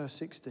 it's verse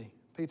 60.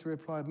 Peter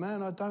replied,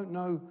 "Man, I don't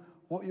know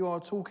what you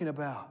are talking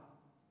about."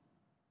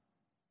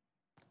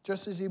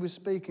 Just as he was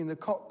speaking, the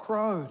cock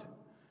crowed.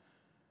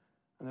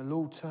 And the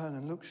Lord turned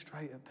and looked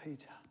straight at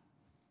Peter.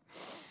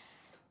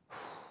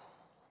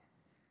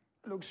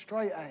 Looked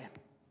straight at him.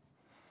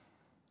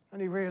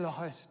 And he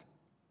realised,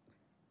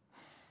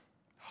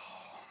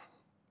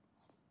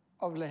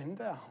 I've let him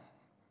down.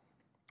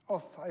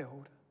 I've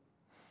failed.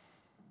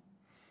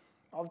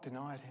 I've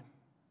denied him.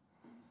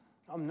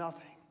 I'm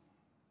nothing.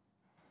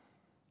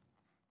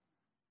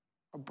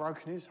 I've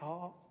broken his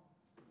heart.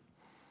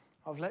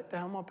 I've let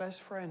down my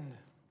best friend.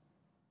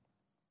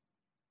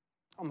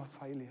 I'm a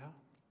failure.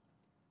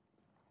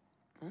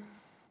 And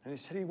he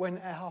said he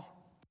went out.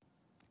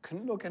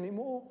 Couldn't look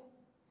anymore.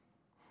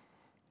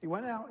 He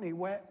went out and he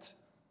wept.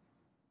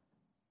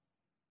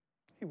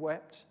 He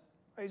wept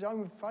at his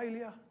own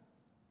failure.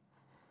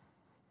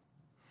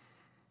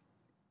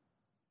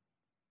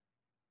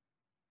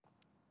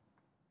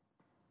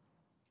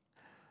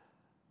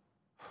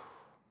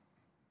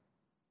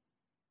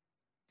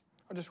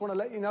 I just want to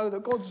let you know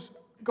that God's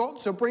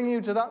got to bring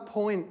you to that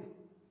point.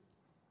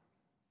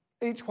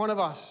 Each one of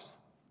us.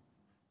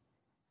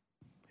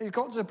 He's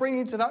got to bring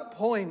you to that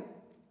point.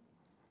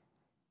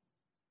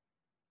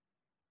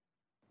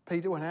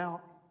 Peter went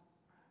out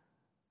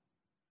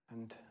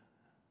and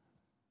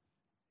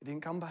He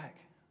didn't come back.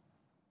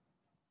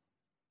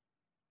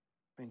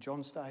 When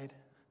John stayed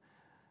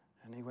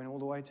and he went all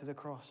the way to the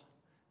cross,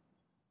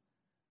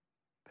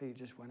 Peter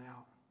just went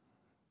out,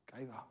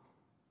 gave up.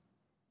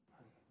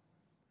 And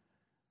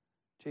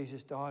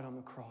Jesus died on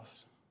the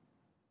cross.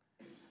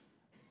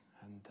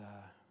 And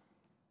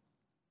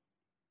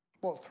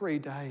what 3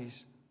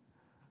 days?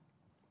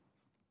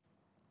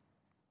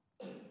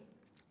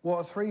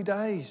 What 3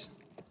 days?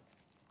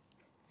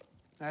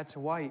 They had to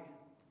wait.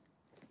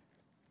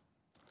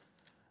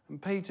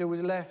 And Peter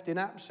was left in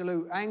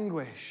absolute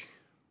anguish.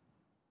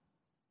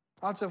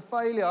 Utter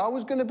failure. I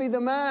was going to be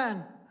the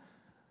man.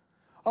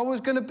 I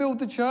was going to build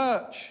the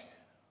church.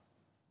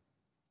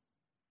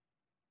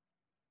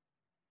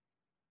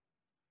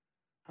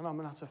 And I'm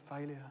an utter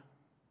failure.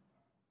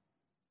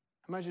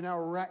 Imagine how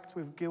racked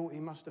with guilt he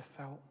must have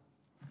felt.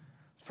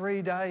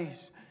 3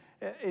 days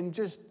in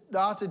just the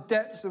utter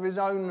depths of his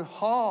own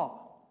heart.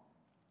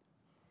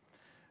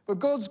 But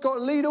God's got to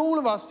lead all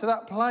of us to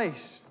that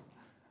place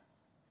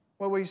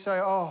where we say,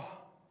 oh,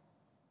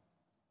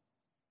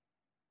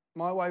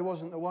 my way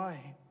wasn't the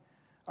way.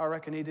 I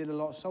reckon he did a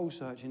lot of soul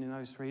searching in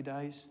those 3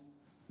 days.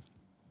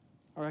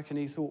 I reckon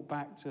he thought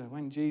back to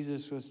when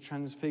Jesus was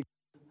transfigured.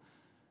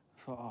 I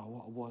thought,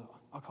 oh, what,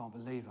 I can't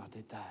believe I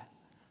did that.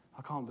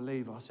 I can't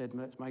believe I said,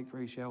 let's make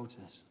 3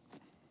 shelters.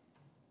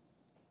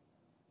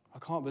 I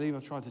can't believe I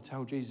tried to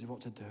tell Jesus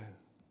what to do.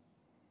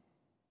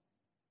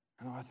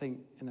 And I think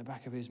in the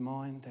back of his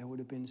mind, there would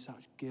have been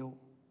such guilt.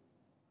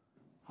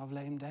 I've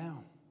let him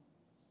down.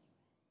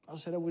 I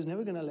said I was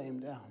never going to let him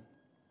down.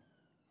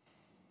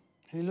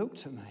 And he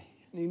looked at me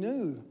and he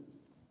knew.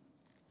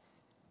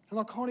 And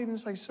I can't even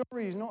say,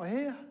 sorry, he's not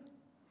here.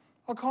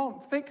 I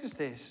can't fix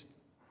this.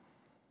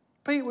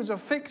 Pete was a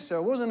fixer,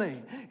 wasn't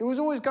he? He was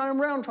always going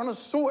around trying to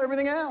sort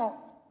everything out.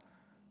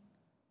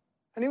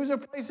 And he was a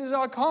place that says,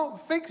 I can't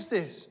fix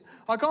this.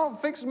 I can't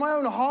fix my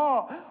own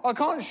heart. I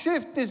can't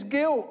shift this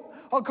guilt.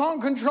 I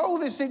can't control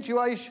this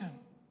situation.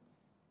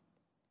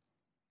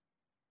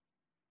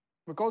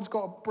 But God's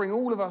got to bring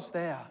all of us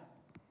there.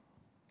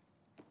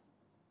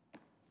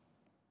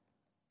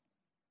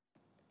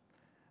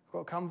 We've got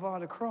to come via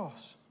the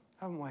cross,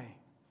 haven't we?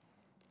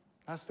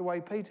 That's the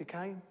way Peter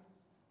came.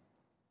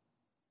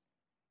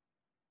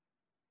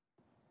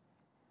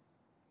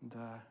 And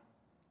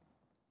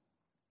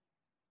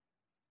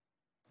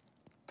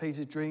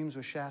Peter's dreams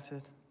were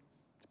shattered.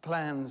 His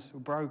plans were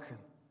broken.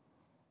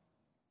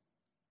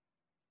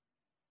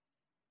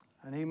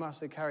 And he must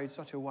have carried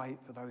such a weight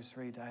for those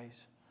 3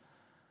 days.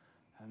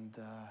 And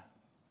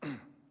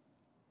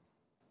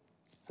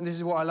this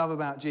is what I love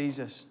about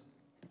Jesus.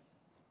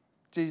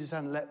 Jesus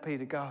hadn't let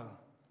Peter go.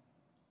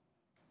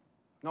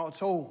 Not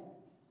at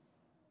all.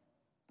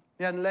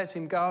 He hadn't let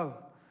him go.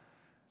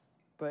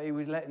 But he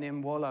was letting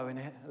him wallow in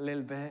it a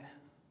little bit.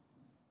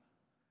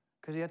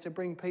 Because he had to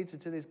bring Peter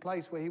to this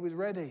place where he was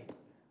ready.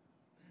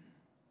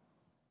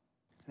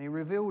 And he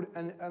revealed,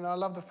 and I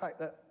love the fact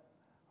that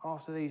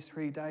after these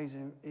 3 days,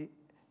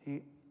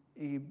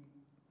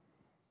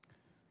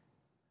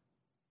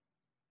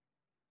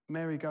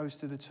 Mary goes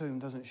to the tomb,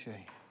 doesn't she?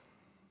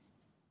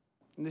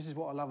 And this is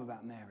what I love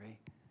about Mary.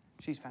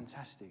 She's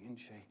fantastic, isn't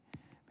she?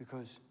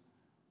 Because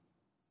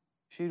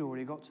she'd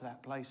already got to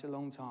that place a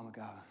long time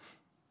ago.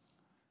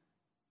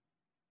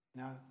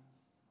 You know?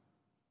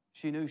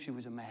 She knew she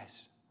was a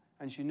mess.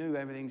 And she knew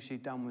everything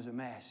she'd done was a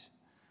mess.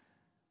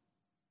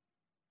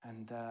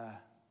 And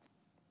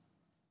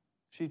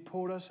she'd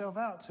poured herself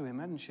out to him,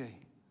 hadn't she?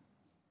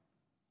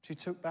 She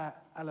took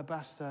that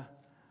alabaster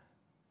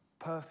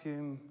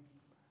perfume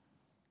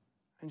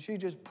and she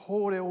just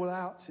poured it all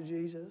out to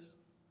Jesus.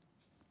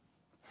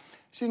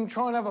 She didn't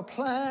try and have a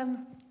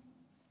plan.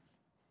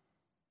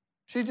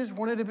 She just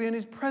wanted to be in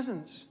his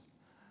presence.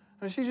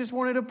 And she just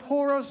wanted to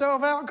pour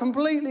herself out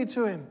completely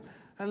to him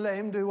and let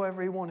him do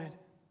whatever he wanted.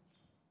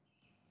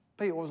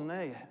 Peter wasn't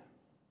there yet.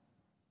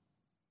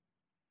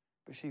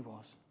 But she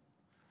was.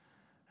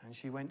 And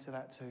she went to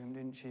that tomb,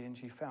 didn't she? And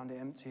she found it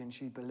empty and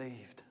she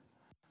believed.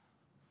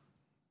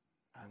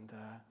 And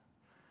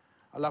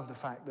I love the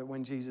fact that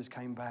when Jesus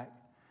came back,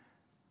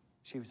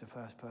 she was the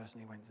first person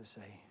he went to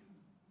see.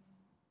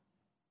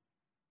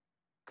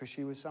 Because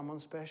she was someone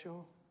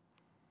special.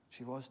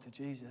 She was to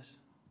Jesus.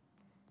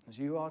 As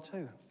you are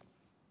too.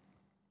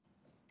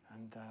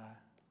 And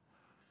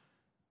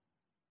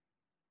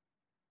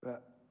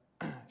but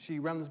she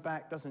runs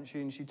back, doesn't she?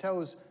 And she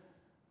tells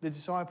the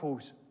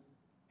disciples,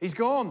 he's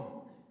gone.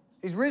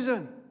 He's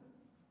risen.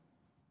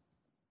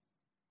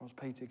 What's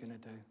Peter going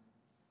to do?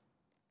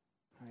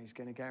 Oh, he's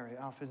going to carry it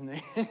up, isn't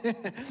he?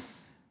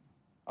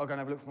 I'll go and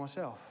have a look for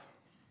myself.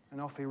 And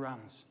off he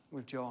runs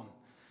with John.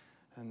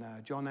 And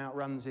John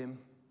outruns him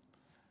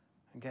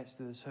and gets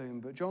to the tomb.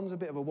 But John's a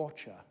bit of a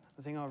watcher.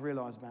 The thing I've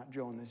realised about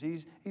John is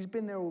he's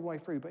been there all the way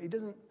through, but he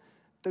doesn't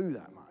do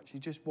that much. He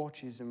just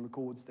watches and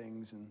records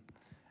things.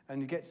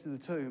 And he gets to the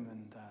tomb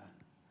and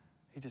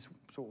he just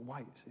sort of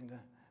waits. And,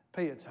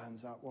 Peter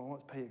turns up. Well,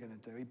 what's Peter going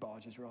to do? He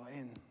barges right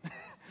in.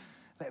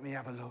 Let me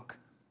have a look.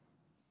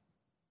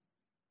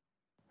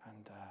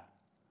 And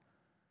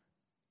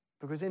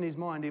Because in his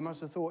mind, he must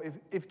have thought,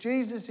 if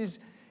Jesus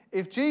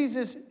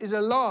is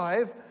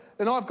alive,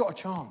 then I've got a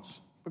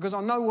chance. Because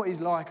I know what he's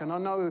like, and I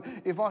know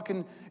if I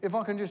can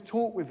just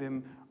talk with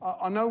him,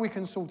 I know we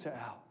can sort it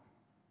out.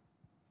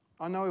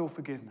 I know he'll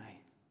forgive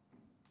me.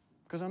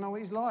 Because I know what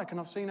he's like, and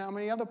I've seen how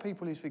many other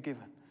people he's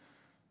forgiven.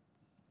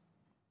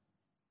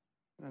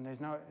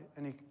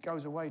 And he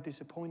goes away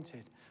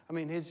disappointed. I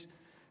mean, his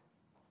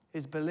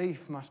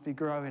belief must be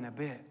growing a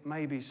bit.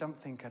 Maybe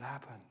something could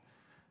happen.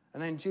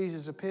 And then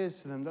Jesus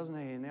appears to them, doesn't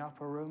he, in the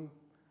upper room?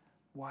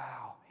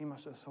 Wow, he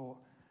must have thought,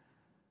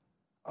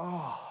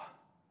 oh,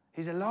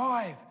 he's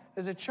alive.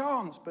 There's a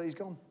chance, but he's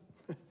gone.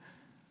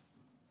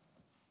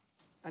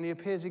 And he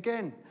appears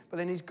again, but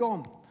then he's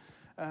gone.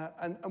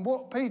 And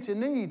what Peter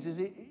needs is,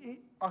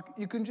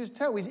 you can just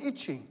tell he's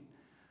itching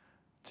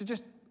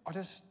to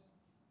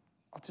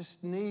I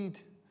just need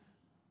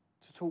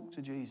to talk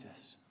to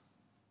Jesus.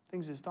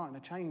 Things are starting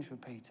to change for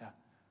Peter.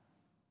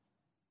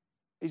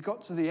 He's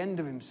got to the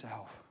end of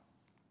himself,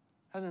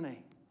 hasn't he?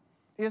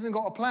 He hasn't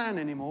got a plan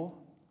anymore.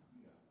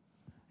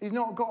 He's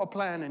not got a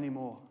plan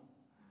anymore.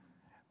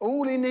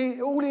 All he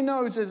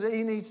knows is that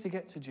he needs to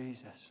get to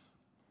Jesus.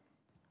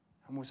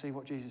 And we'll see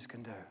what Jesus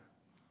can do.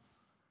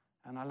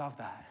 And I love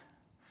that.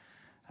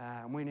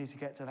 And we need to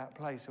get to that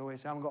place.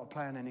 Always, I haven't got a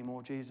plan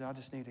anymore, Jesus. I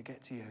just need to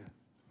get to you.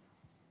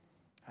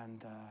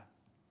 And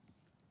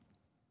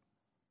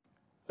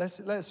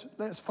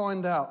let's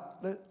find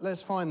out.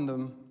 Let's find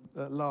them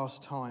at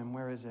last time.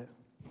 Where is it?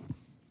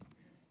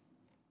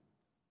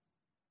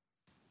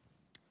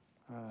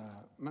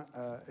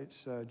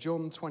 It's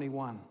John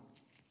 21.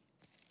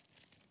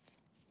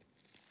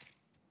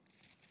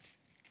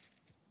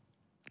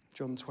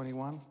 John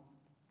 21.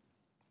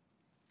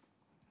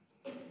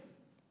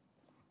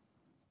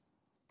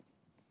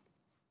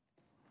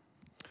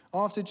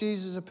 After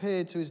Jesus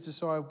appeared to his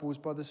disciples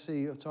by the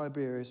Sea of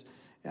Tiberias,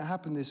 it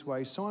happened this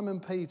way.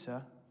 Simon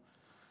Peter,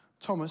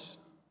 Thomas,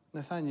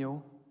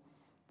 Nathanael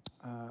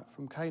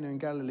from Cana in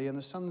Galilee, and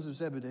the sons of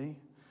Zebedee,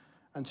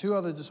 and 2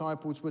 other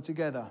disciples were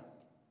together.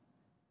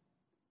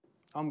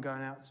 I'm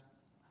going out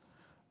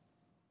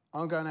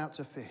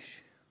to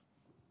fish.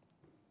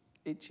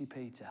 Itchy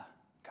Peter.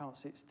 Can't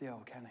sit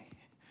still, can he?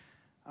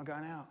 I'm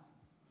going out.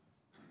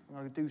 I've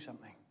got to do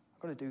something. I've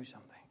got to do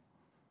something.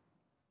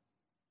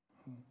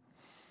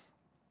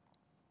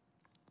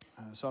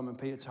 Simon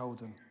Peter told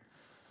them.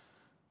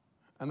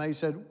 And they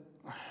said,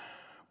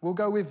 we'll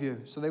go with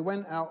you. So they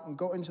went out and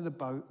got into the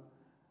boat.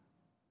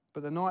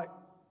 But that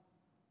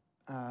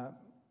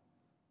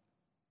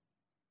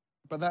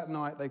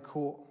night they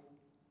caught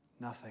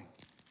nothing.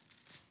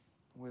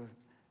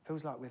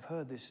 Feels like we've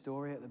heard this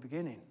story at the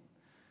beginning,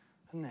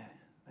 hasn't it?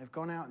 They've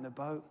gone out in the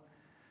boat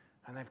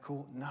and they've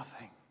caught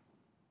nothing.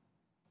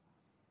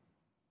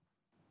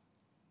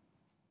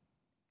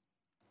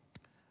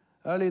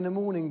 Early in the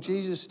morning,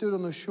 Jesus stood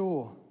on the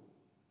shore,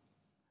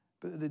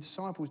 but the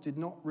disciples did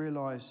not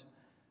realize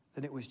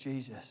that it was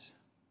Jesus.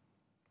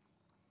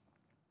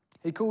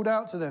 He called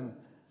out to them,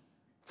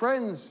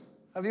 "Friends,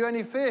 have you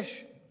any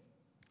fish?"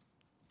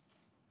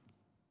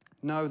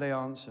 "No," they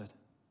answered.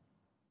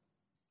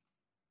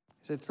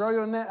 He said, "Throw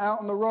your net out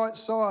on the right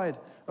side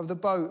of the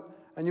boat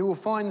and you will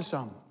find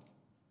some."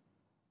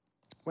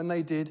 When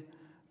they did,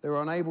 they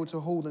were unable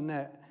to haul the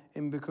net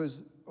in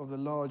because of the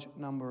large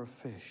number of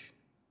fish.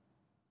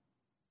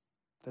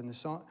 Then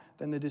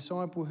the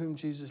disciple whom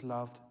Jesus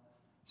loved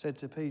said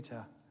to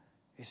Peter,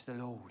 "It's the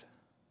Lord.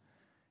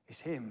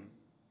 It's him."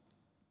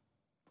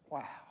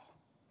 Wow.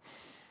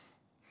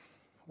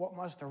 What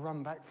must have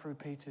run back through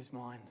Peter's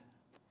mind?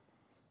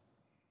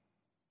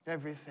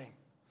 Everything.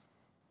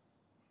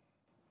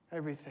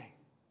 Everything.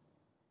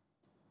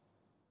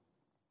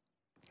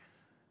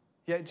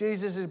 Yet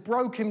Jesus has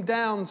broke him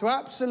down to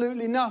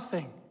absolutely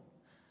nothing.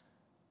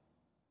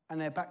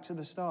 And they're back to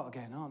the start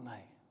again, aren't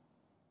they?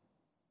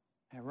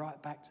 They're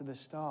right back to the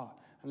start.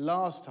 And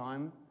last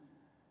time,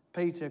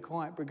 Peter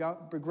quite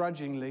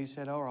begrudgingly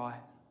said, "All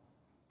right,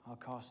 I'll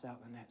cast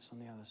out the nets on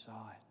the other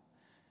side."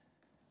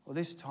 Well,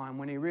 this time,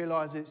 when he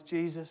realizes it's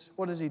Jesus,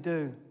 what does he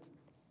do?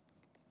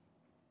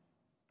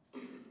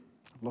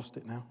 I've lost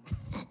it now.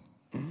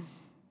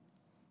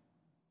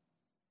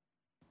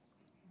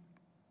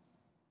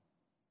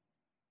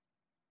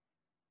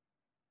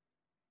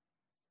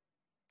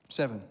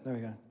 7, there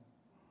we go.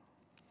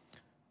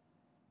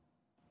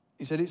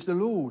 He said, "It's the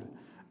Lord."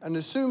 And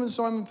as soon as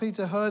Simon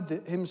Peter heard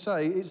him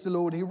say, "It's the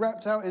Lord," he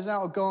wrapped out his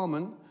outer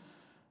garment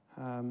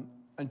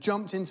and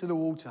jumped into the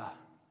water.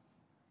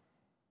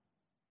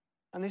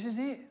 And this is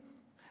it.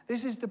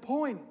 This is the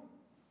point.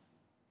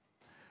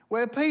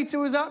 Where Peter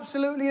was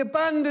absolutely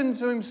abandoned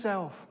to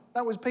himself.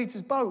 That was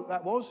Peter's boat,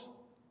 that was.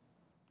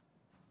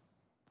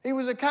 He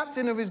was a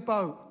captain of his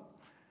boat.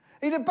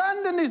 He'd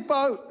abandoned his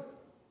boat.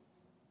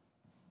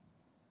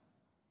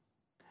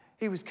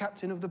 He was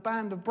captain of the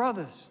band of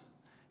brothers.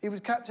 He was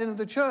captain of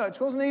the church,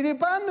 wasn't he? He'd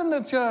abandoned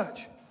the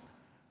church.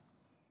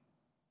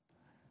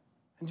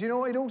 And do you know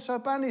what he'd also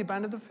abandoned? He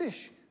abandoned the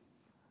fish.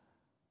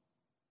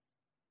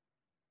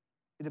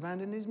 He'd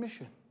abandoned his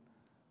mission.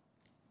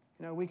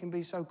 You know, we can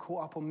be so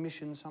caught up on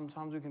missions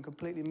sometimes we can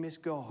completely miss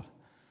God.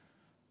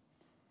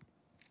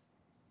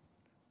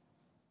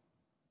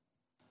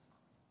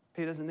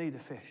 He doesn't need the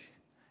fish.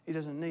 He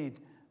doesn't need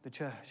the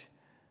church.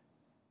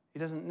 He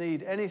doesn't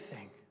need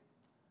anything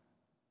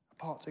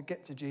apart to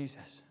get to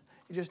Jesus.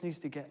 He just needs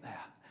to get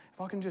there.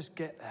 If I can just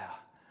get there,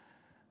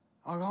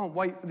 I can't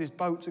wait for this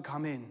boat to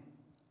come in.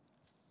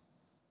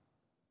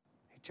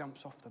 He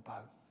jumps off the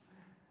boat.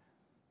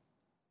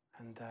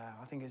 And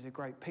I think it's a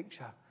great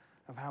picture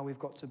of how we've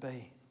got to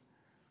be.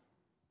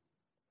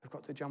 We've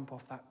got to jump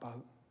off that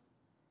boat.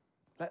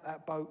 Let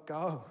that boat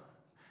go.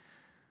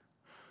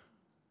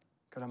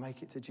 Got to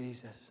make it to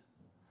Jesus.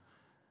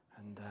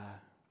 And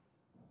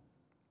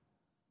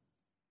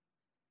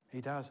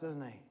he does,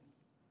 doesn't he?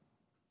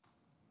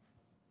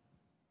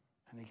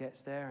 And he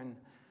gets there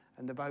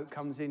and the boat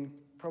comes in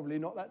probably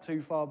not that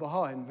too far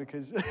behind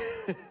because...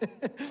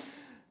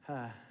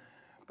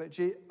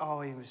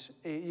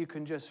 you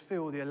can just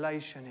feel the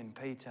elation in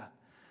Peter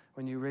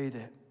when you read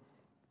it.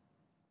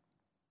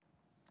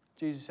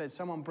 Jesus said,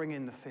 someone bring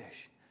in the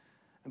fish.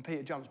 And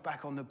Peter jumps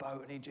back on the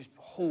boat and he just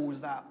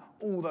hauls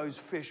all those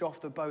fish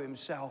off the boat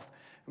himself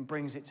and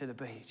brings it to the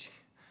beach.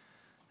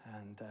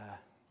 And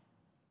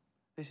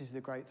this is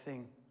the great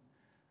thing.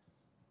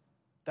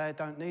 They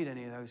don't need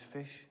any of those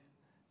fish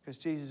because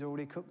Jesus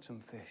already cooked some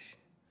fish.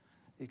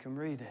 You can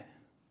read it.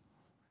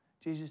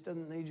 Jesus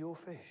doesn't need your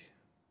fish.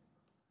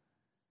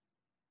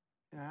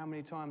 You know, how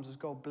many times has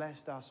God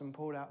blessed us and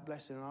poured out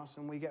blessing on us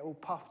and we get all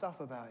puffed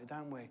up about it,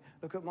 don't we?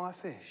 Look at my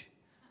fish.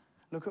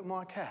 Look at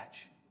my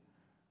catch.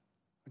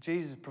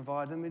 Jesus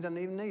provided them, he doesn't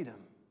even need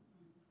them.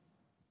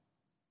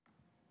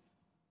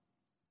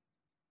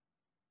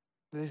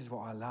 This is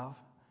what I love.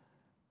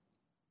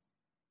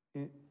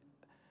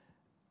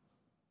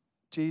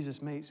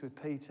 Jesus meets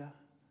with Peter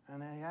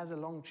and he has a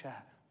long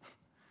chat.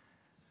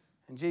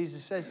 And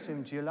Jesus says to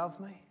him, do you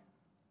love me?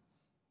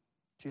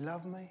 Do you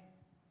love me?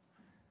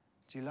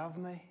 Do you love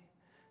me?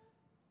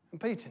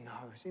 And Peter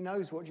knows. He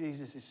knows what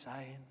Jesus is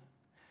saying.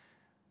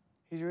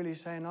 He's really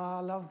saying, I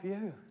love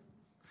you.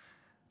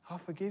 I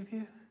forgive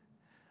you.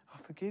 I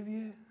forgive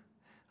you.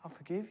 I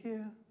forgive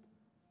you.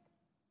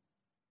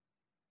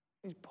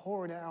 He's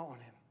pouring it out on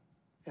him.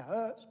 It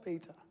hurts,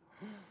 Peter.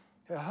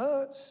 It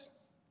hurts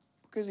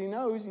because he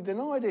knows he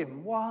denied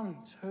him 1,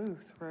 2,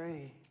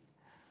 3.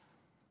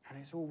 And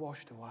it's all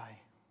washed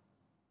away.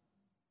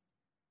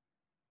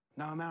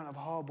 No amount of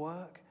hard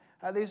work.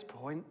 At this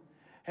point,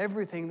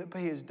 everything that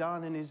Peter's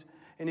done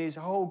in his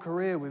whole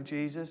career with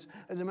Jesus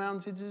has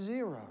amounted to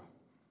zero.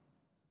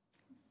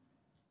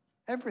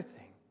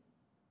 Everything.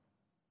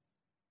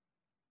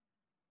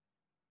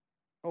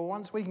 Well,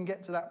 once we can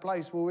get to that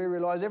place where we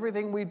realize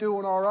everything we do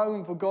on our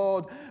own for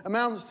God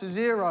amounts to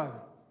zero,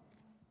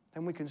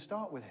 then we can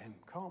start with him,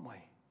 can't we?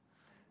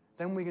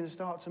 Then we can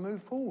start to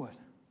move forward.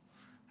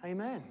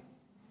 Amen.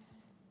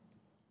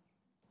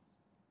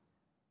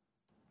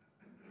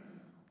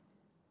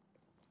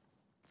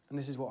 And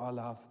this is what I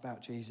love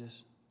about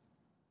Jesus.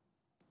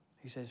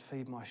 He says,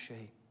 feed my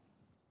sheep,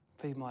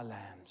 feed my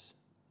lambs.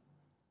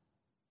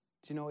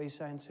 Do you know what he's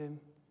saying to him?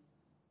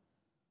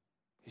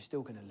 You're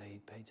still going to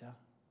lead, Peter.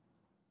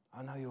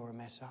 I know you're a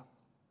mess up.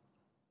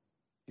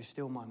 You're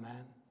still my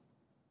man.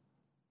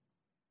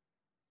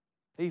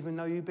 Even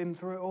though you've been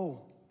through it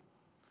all.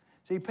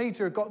 See,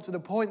 Peter had got to the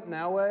point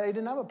now where he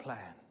didn't have a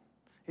plan.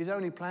 His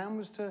only plan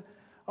was to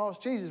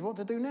ask Jesus what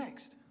to do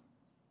next.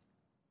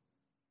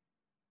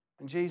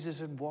 And Jesus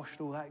had washed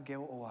all that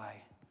guilt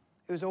away.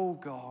 It was all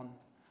gone.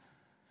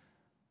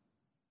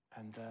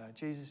 And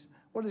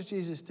what does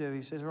Jesus do?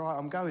 He says, right,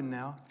 I'm going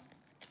now.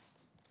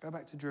 Go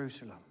back to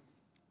Jerusalem.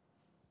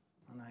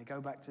 And they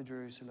go back to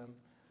Jerusalem.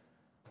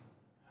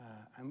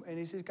 And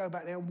he says, go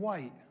back there and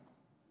wait.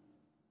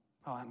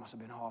 Oh, that must have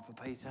been hard for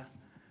Peter.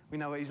 We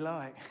know what he's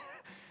like.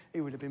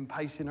 He would have been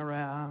pacing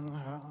around.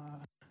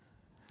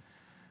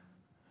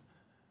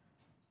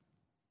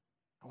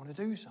 I want to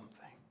do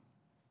something.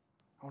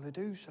 I want to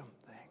do something.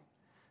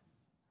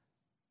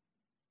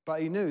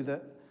 But he knew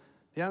that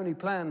the only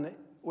plan that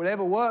would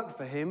ever work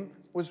for him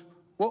was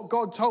what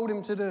God told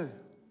him to do.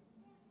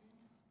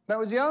 That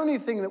was the only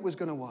thing that was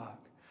going to work.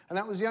 And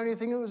that was the only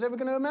thing that was ever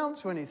going to amount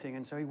to anything.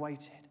 And so he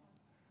waited.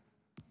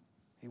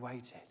 He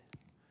waited.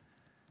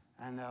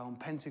 And on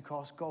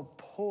Pentecost, God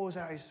pours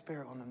out his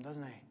Spirit on them,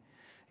 doesn't he?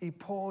 He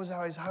pours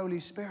out his Holy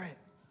Spirit.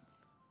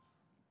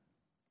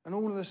 And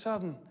all of a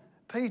sudden,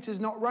 Peter's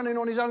not running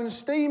on his own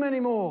steam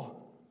anymore.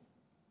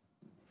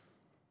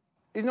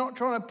 He's not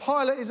trying to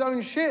pilot his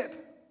own ship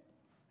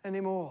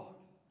anymore.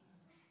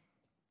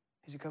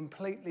 He's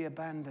completely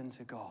abandoned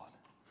to God.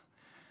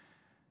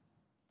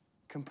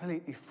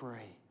 Completely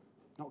free.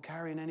 Not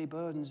carrying any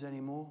burdens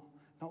anymore.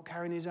 Not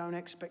carrying his own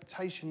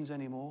expectations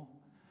anymore.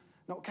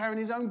 Not carrying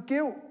his own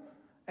guilt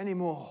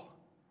anymore.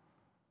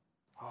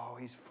 Oh,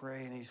 he's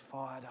free and he's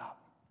fired up.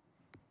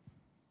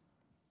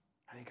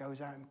 And he goes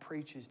out and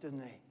preaches,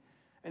 doesn't he?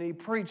 And he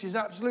preaches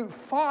absolute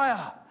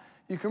fire.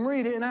 You can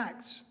read it in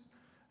Acts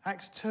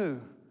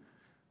 2.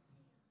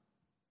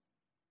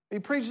 He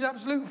preaches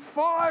absolute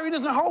fire. He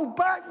doesn't hold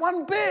back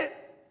one bit.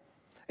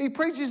 He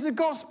preaches the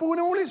gospel in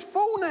all its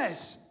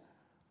fullness.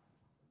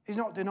 He's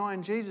not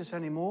denying Jesus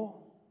anymore.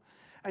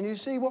 And you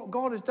see what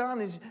God has done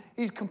is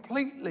he's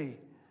completely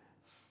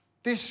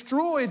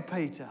destroyed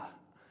Peter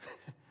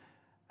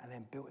and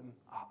then built him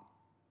up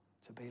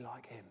to be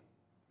like him.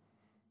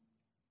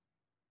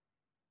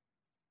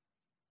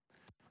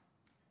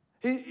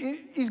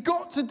 He's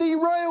got to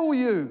derail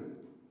you.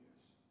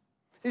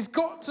 He's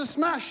got to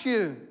smash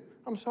you.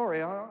 I'm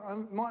sorry, I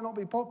might not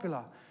be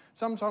popular.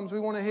 Sometimes we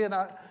want to hear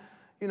that,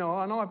 and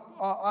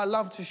I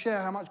love to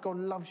share how much God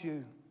loves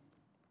you.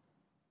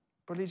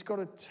 But he's got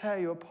to tear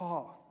you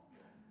apart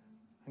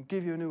and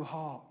give you a new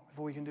heart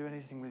before he can do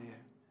anything with you.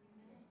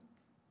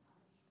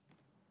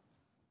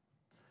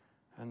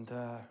 And,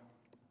 the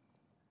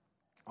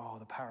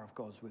power of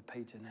God's with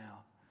Peter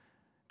now.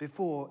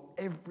 Before,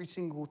 every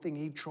single thing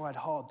he tried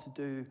hard to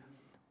do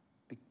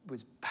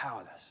was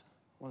powerless,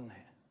 wasn't it?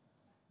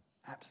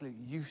 Absolute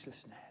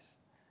uselessness.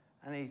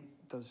 And he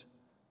does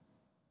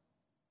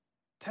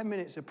 10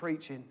 minutes of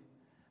preaching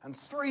and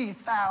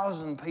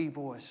 3,000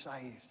 people were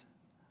saved.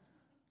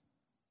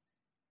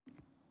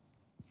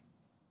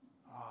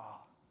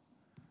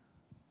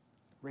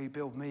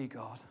 Rebuild me,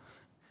 God.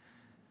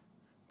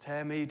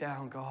 Tear me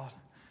down, God.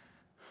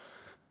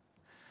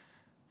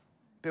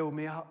 Build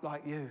me up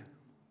like you.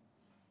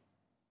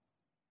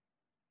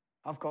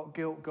 I've got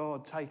guilt,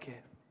 God, take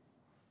it.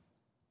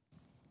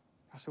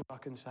 That's all I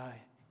can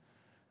say.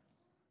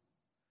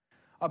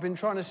 I've been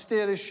trying to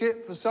steer the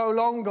ship for so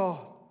long, God.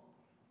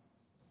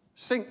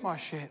 Sink my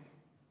ship.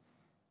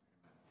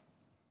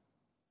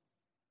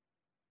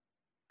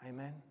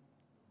 Amen.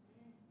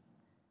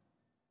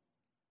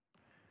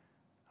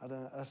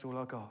 That's all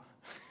I got.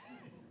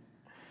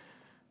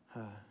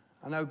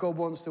 I know God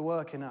wants to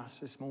work in us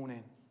this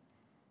morning.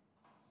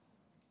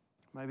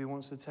 Maybe he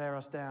wants to tear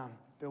us down,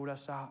 build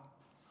us up,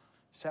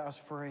 set us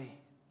free.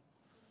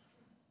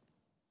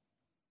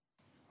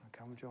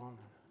 Come, John.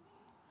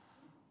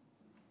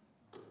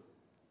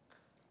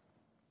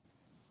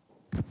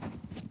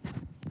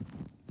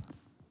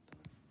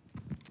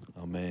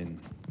 Amen.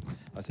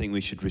 I think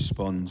we should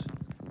respond.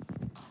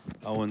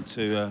 I want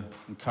to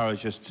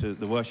encourage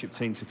the worship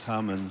team to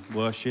come and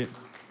worship.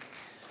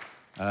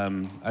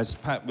 As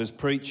Pat was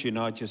preaching,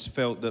 I just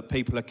felt that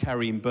people are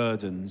carrying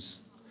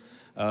burdens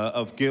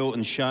of guilt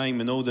and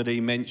shame and all that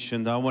he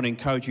mentioned. I want to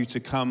encourage you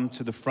to come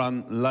to the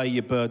front, lay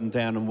your burden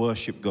down and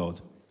worship God.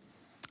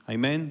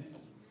 Amen.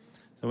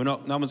 So no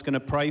one's going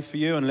to pray for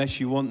you unless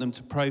you want them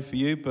to pray for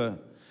you.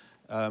 But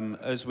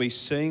as we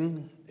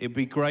sing, it'd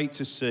be great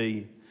to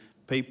see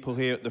people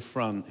here at the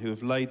front who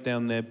have laid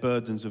down their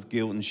burdens of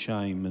guilt and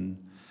shame and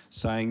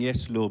saying,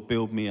 yes, Lord,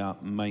 build me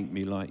up and make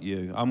me like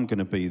you. I'm going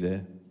to be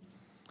there.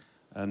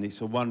 And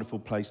it's a wonderful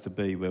place to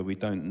be where we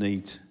don't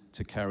need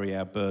to carry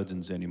our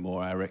burdens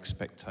anymore, our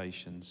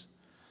expectations.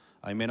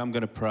 Amen. I'm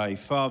going to pray.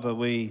 Father,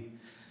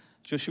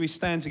 should we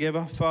stand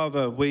together?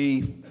 Father,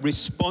 we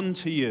respond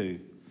to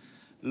you.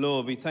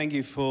 Lord, we thank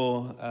you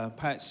for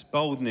Pat's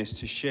boldness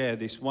to share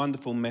this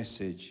wonderful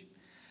message.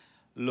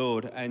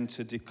 Lord, and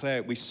to declare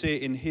it. We see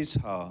it in his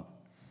heart,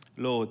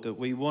 Lord, that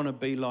we want to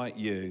be like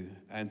you.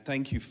 And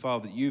thank you,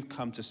 Father, that you've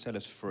come to set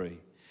us free.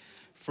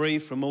 Free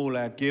from all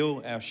our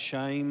guilt, our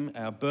shame,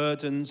 our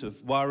burdens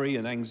of worry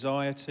and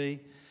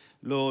anxiety.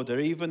 Lord, or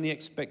even the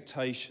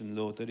expectation,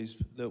 Lord,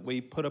 that we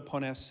put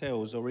upon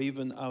ourselves or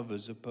even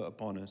others have put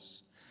upon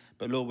us.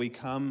 But Lord, we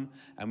come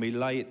and we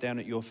lay it down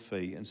at your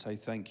feet and say,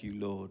 thank you,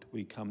 Lord.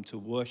 We come to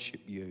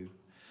worship you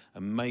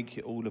and make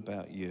it all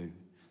about you.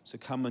 So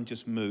come and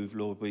just move,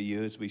 Lord, with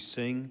you as we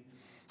sing,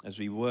 as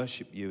we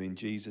worship you in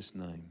Jesus'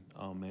 name.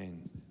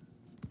 Amen.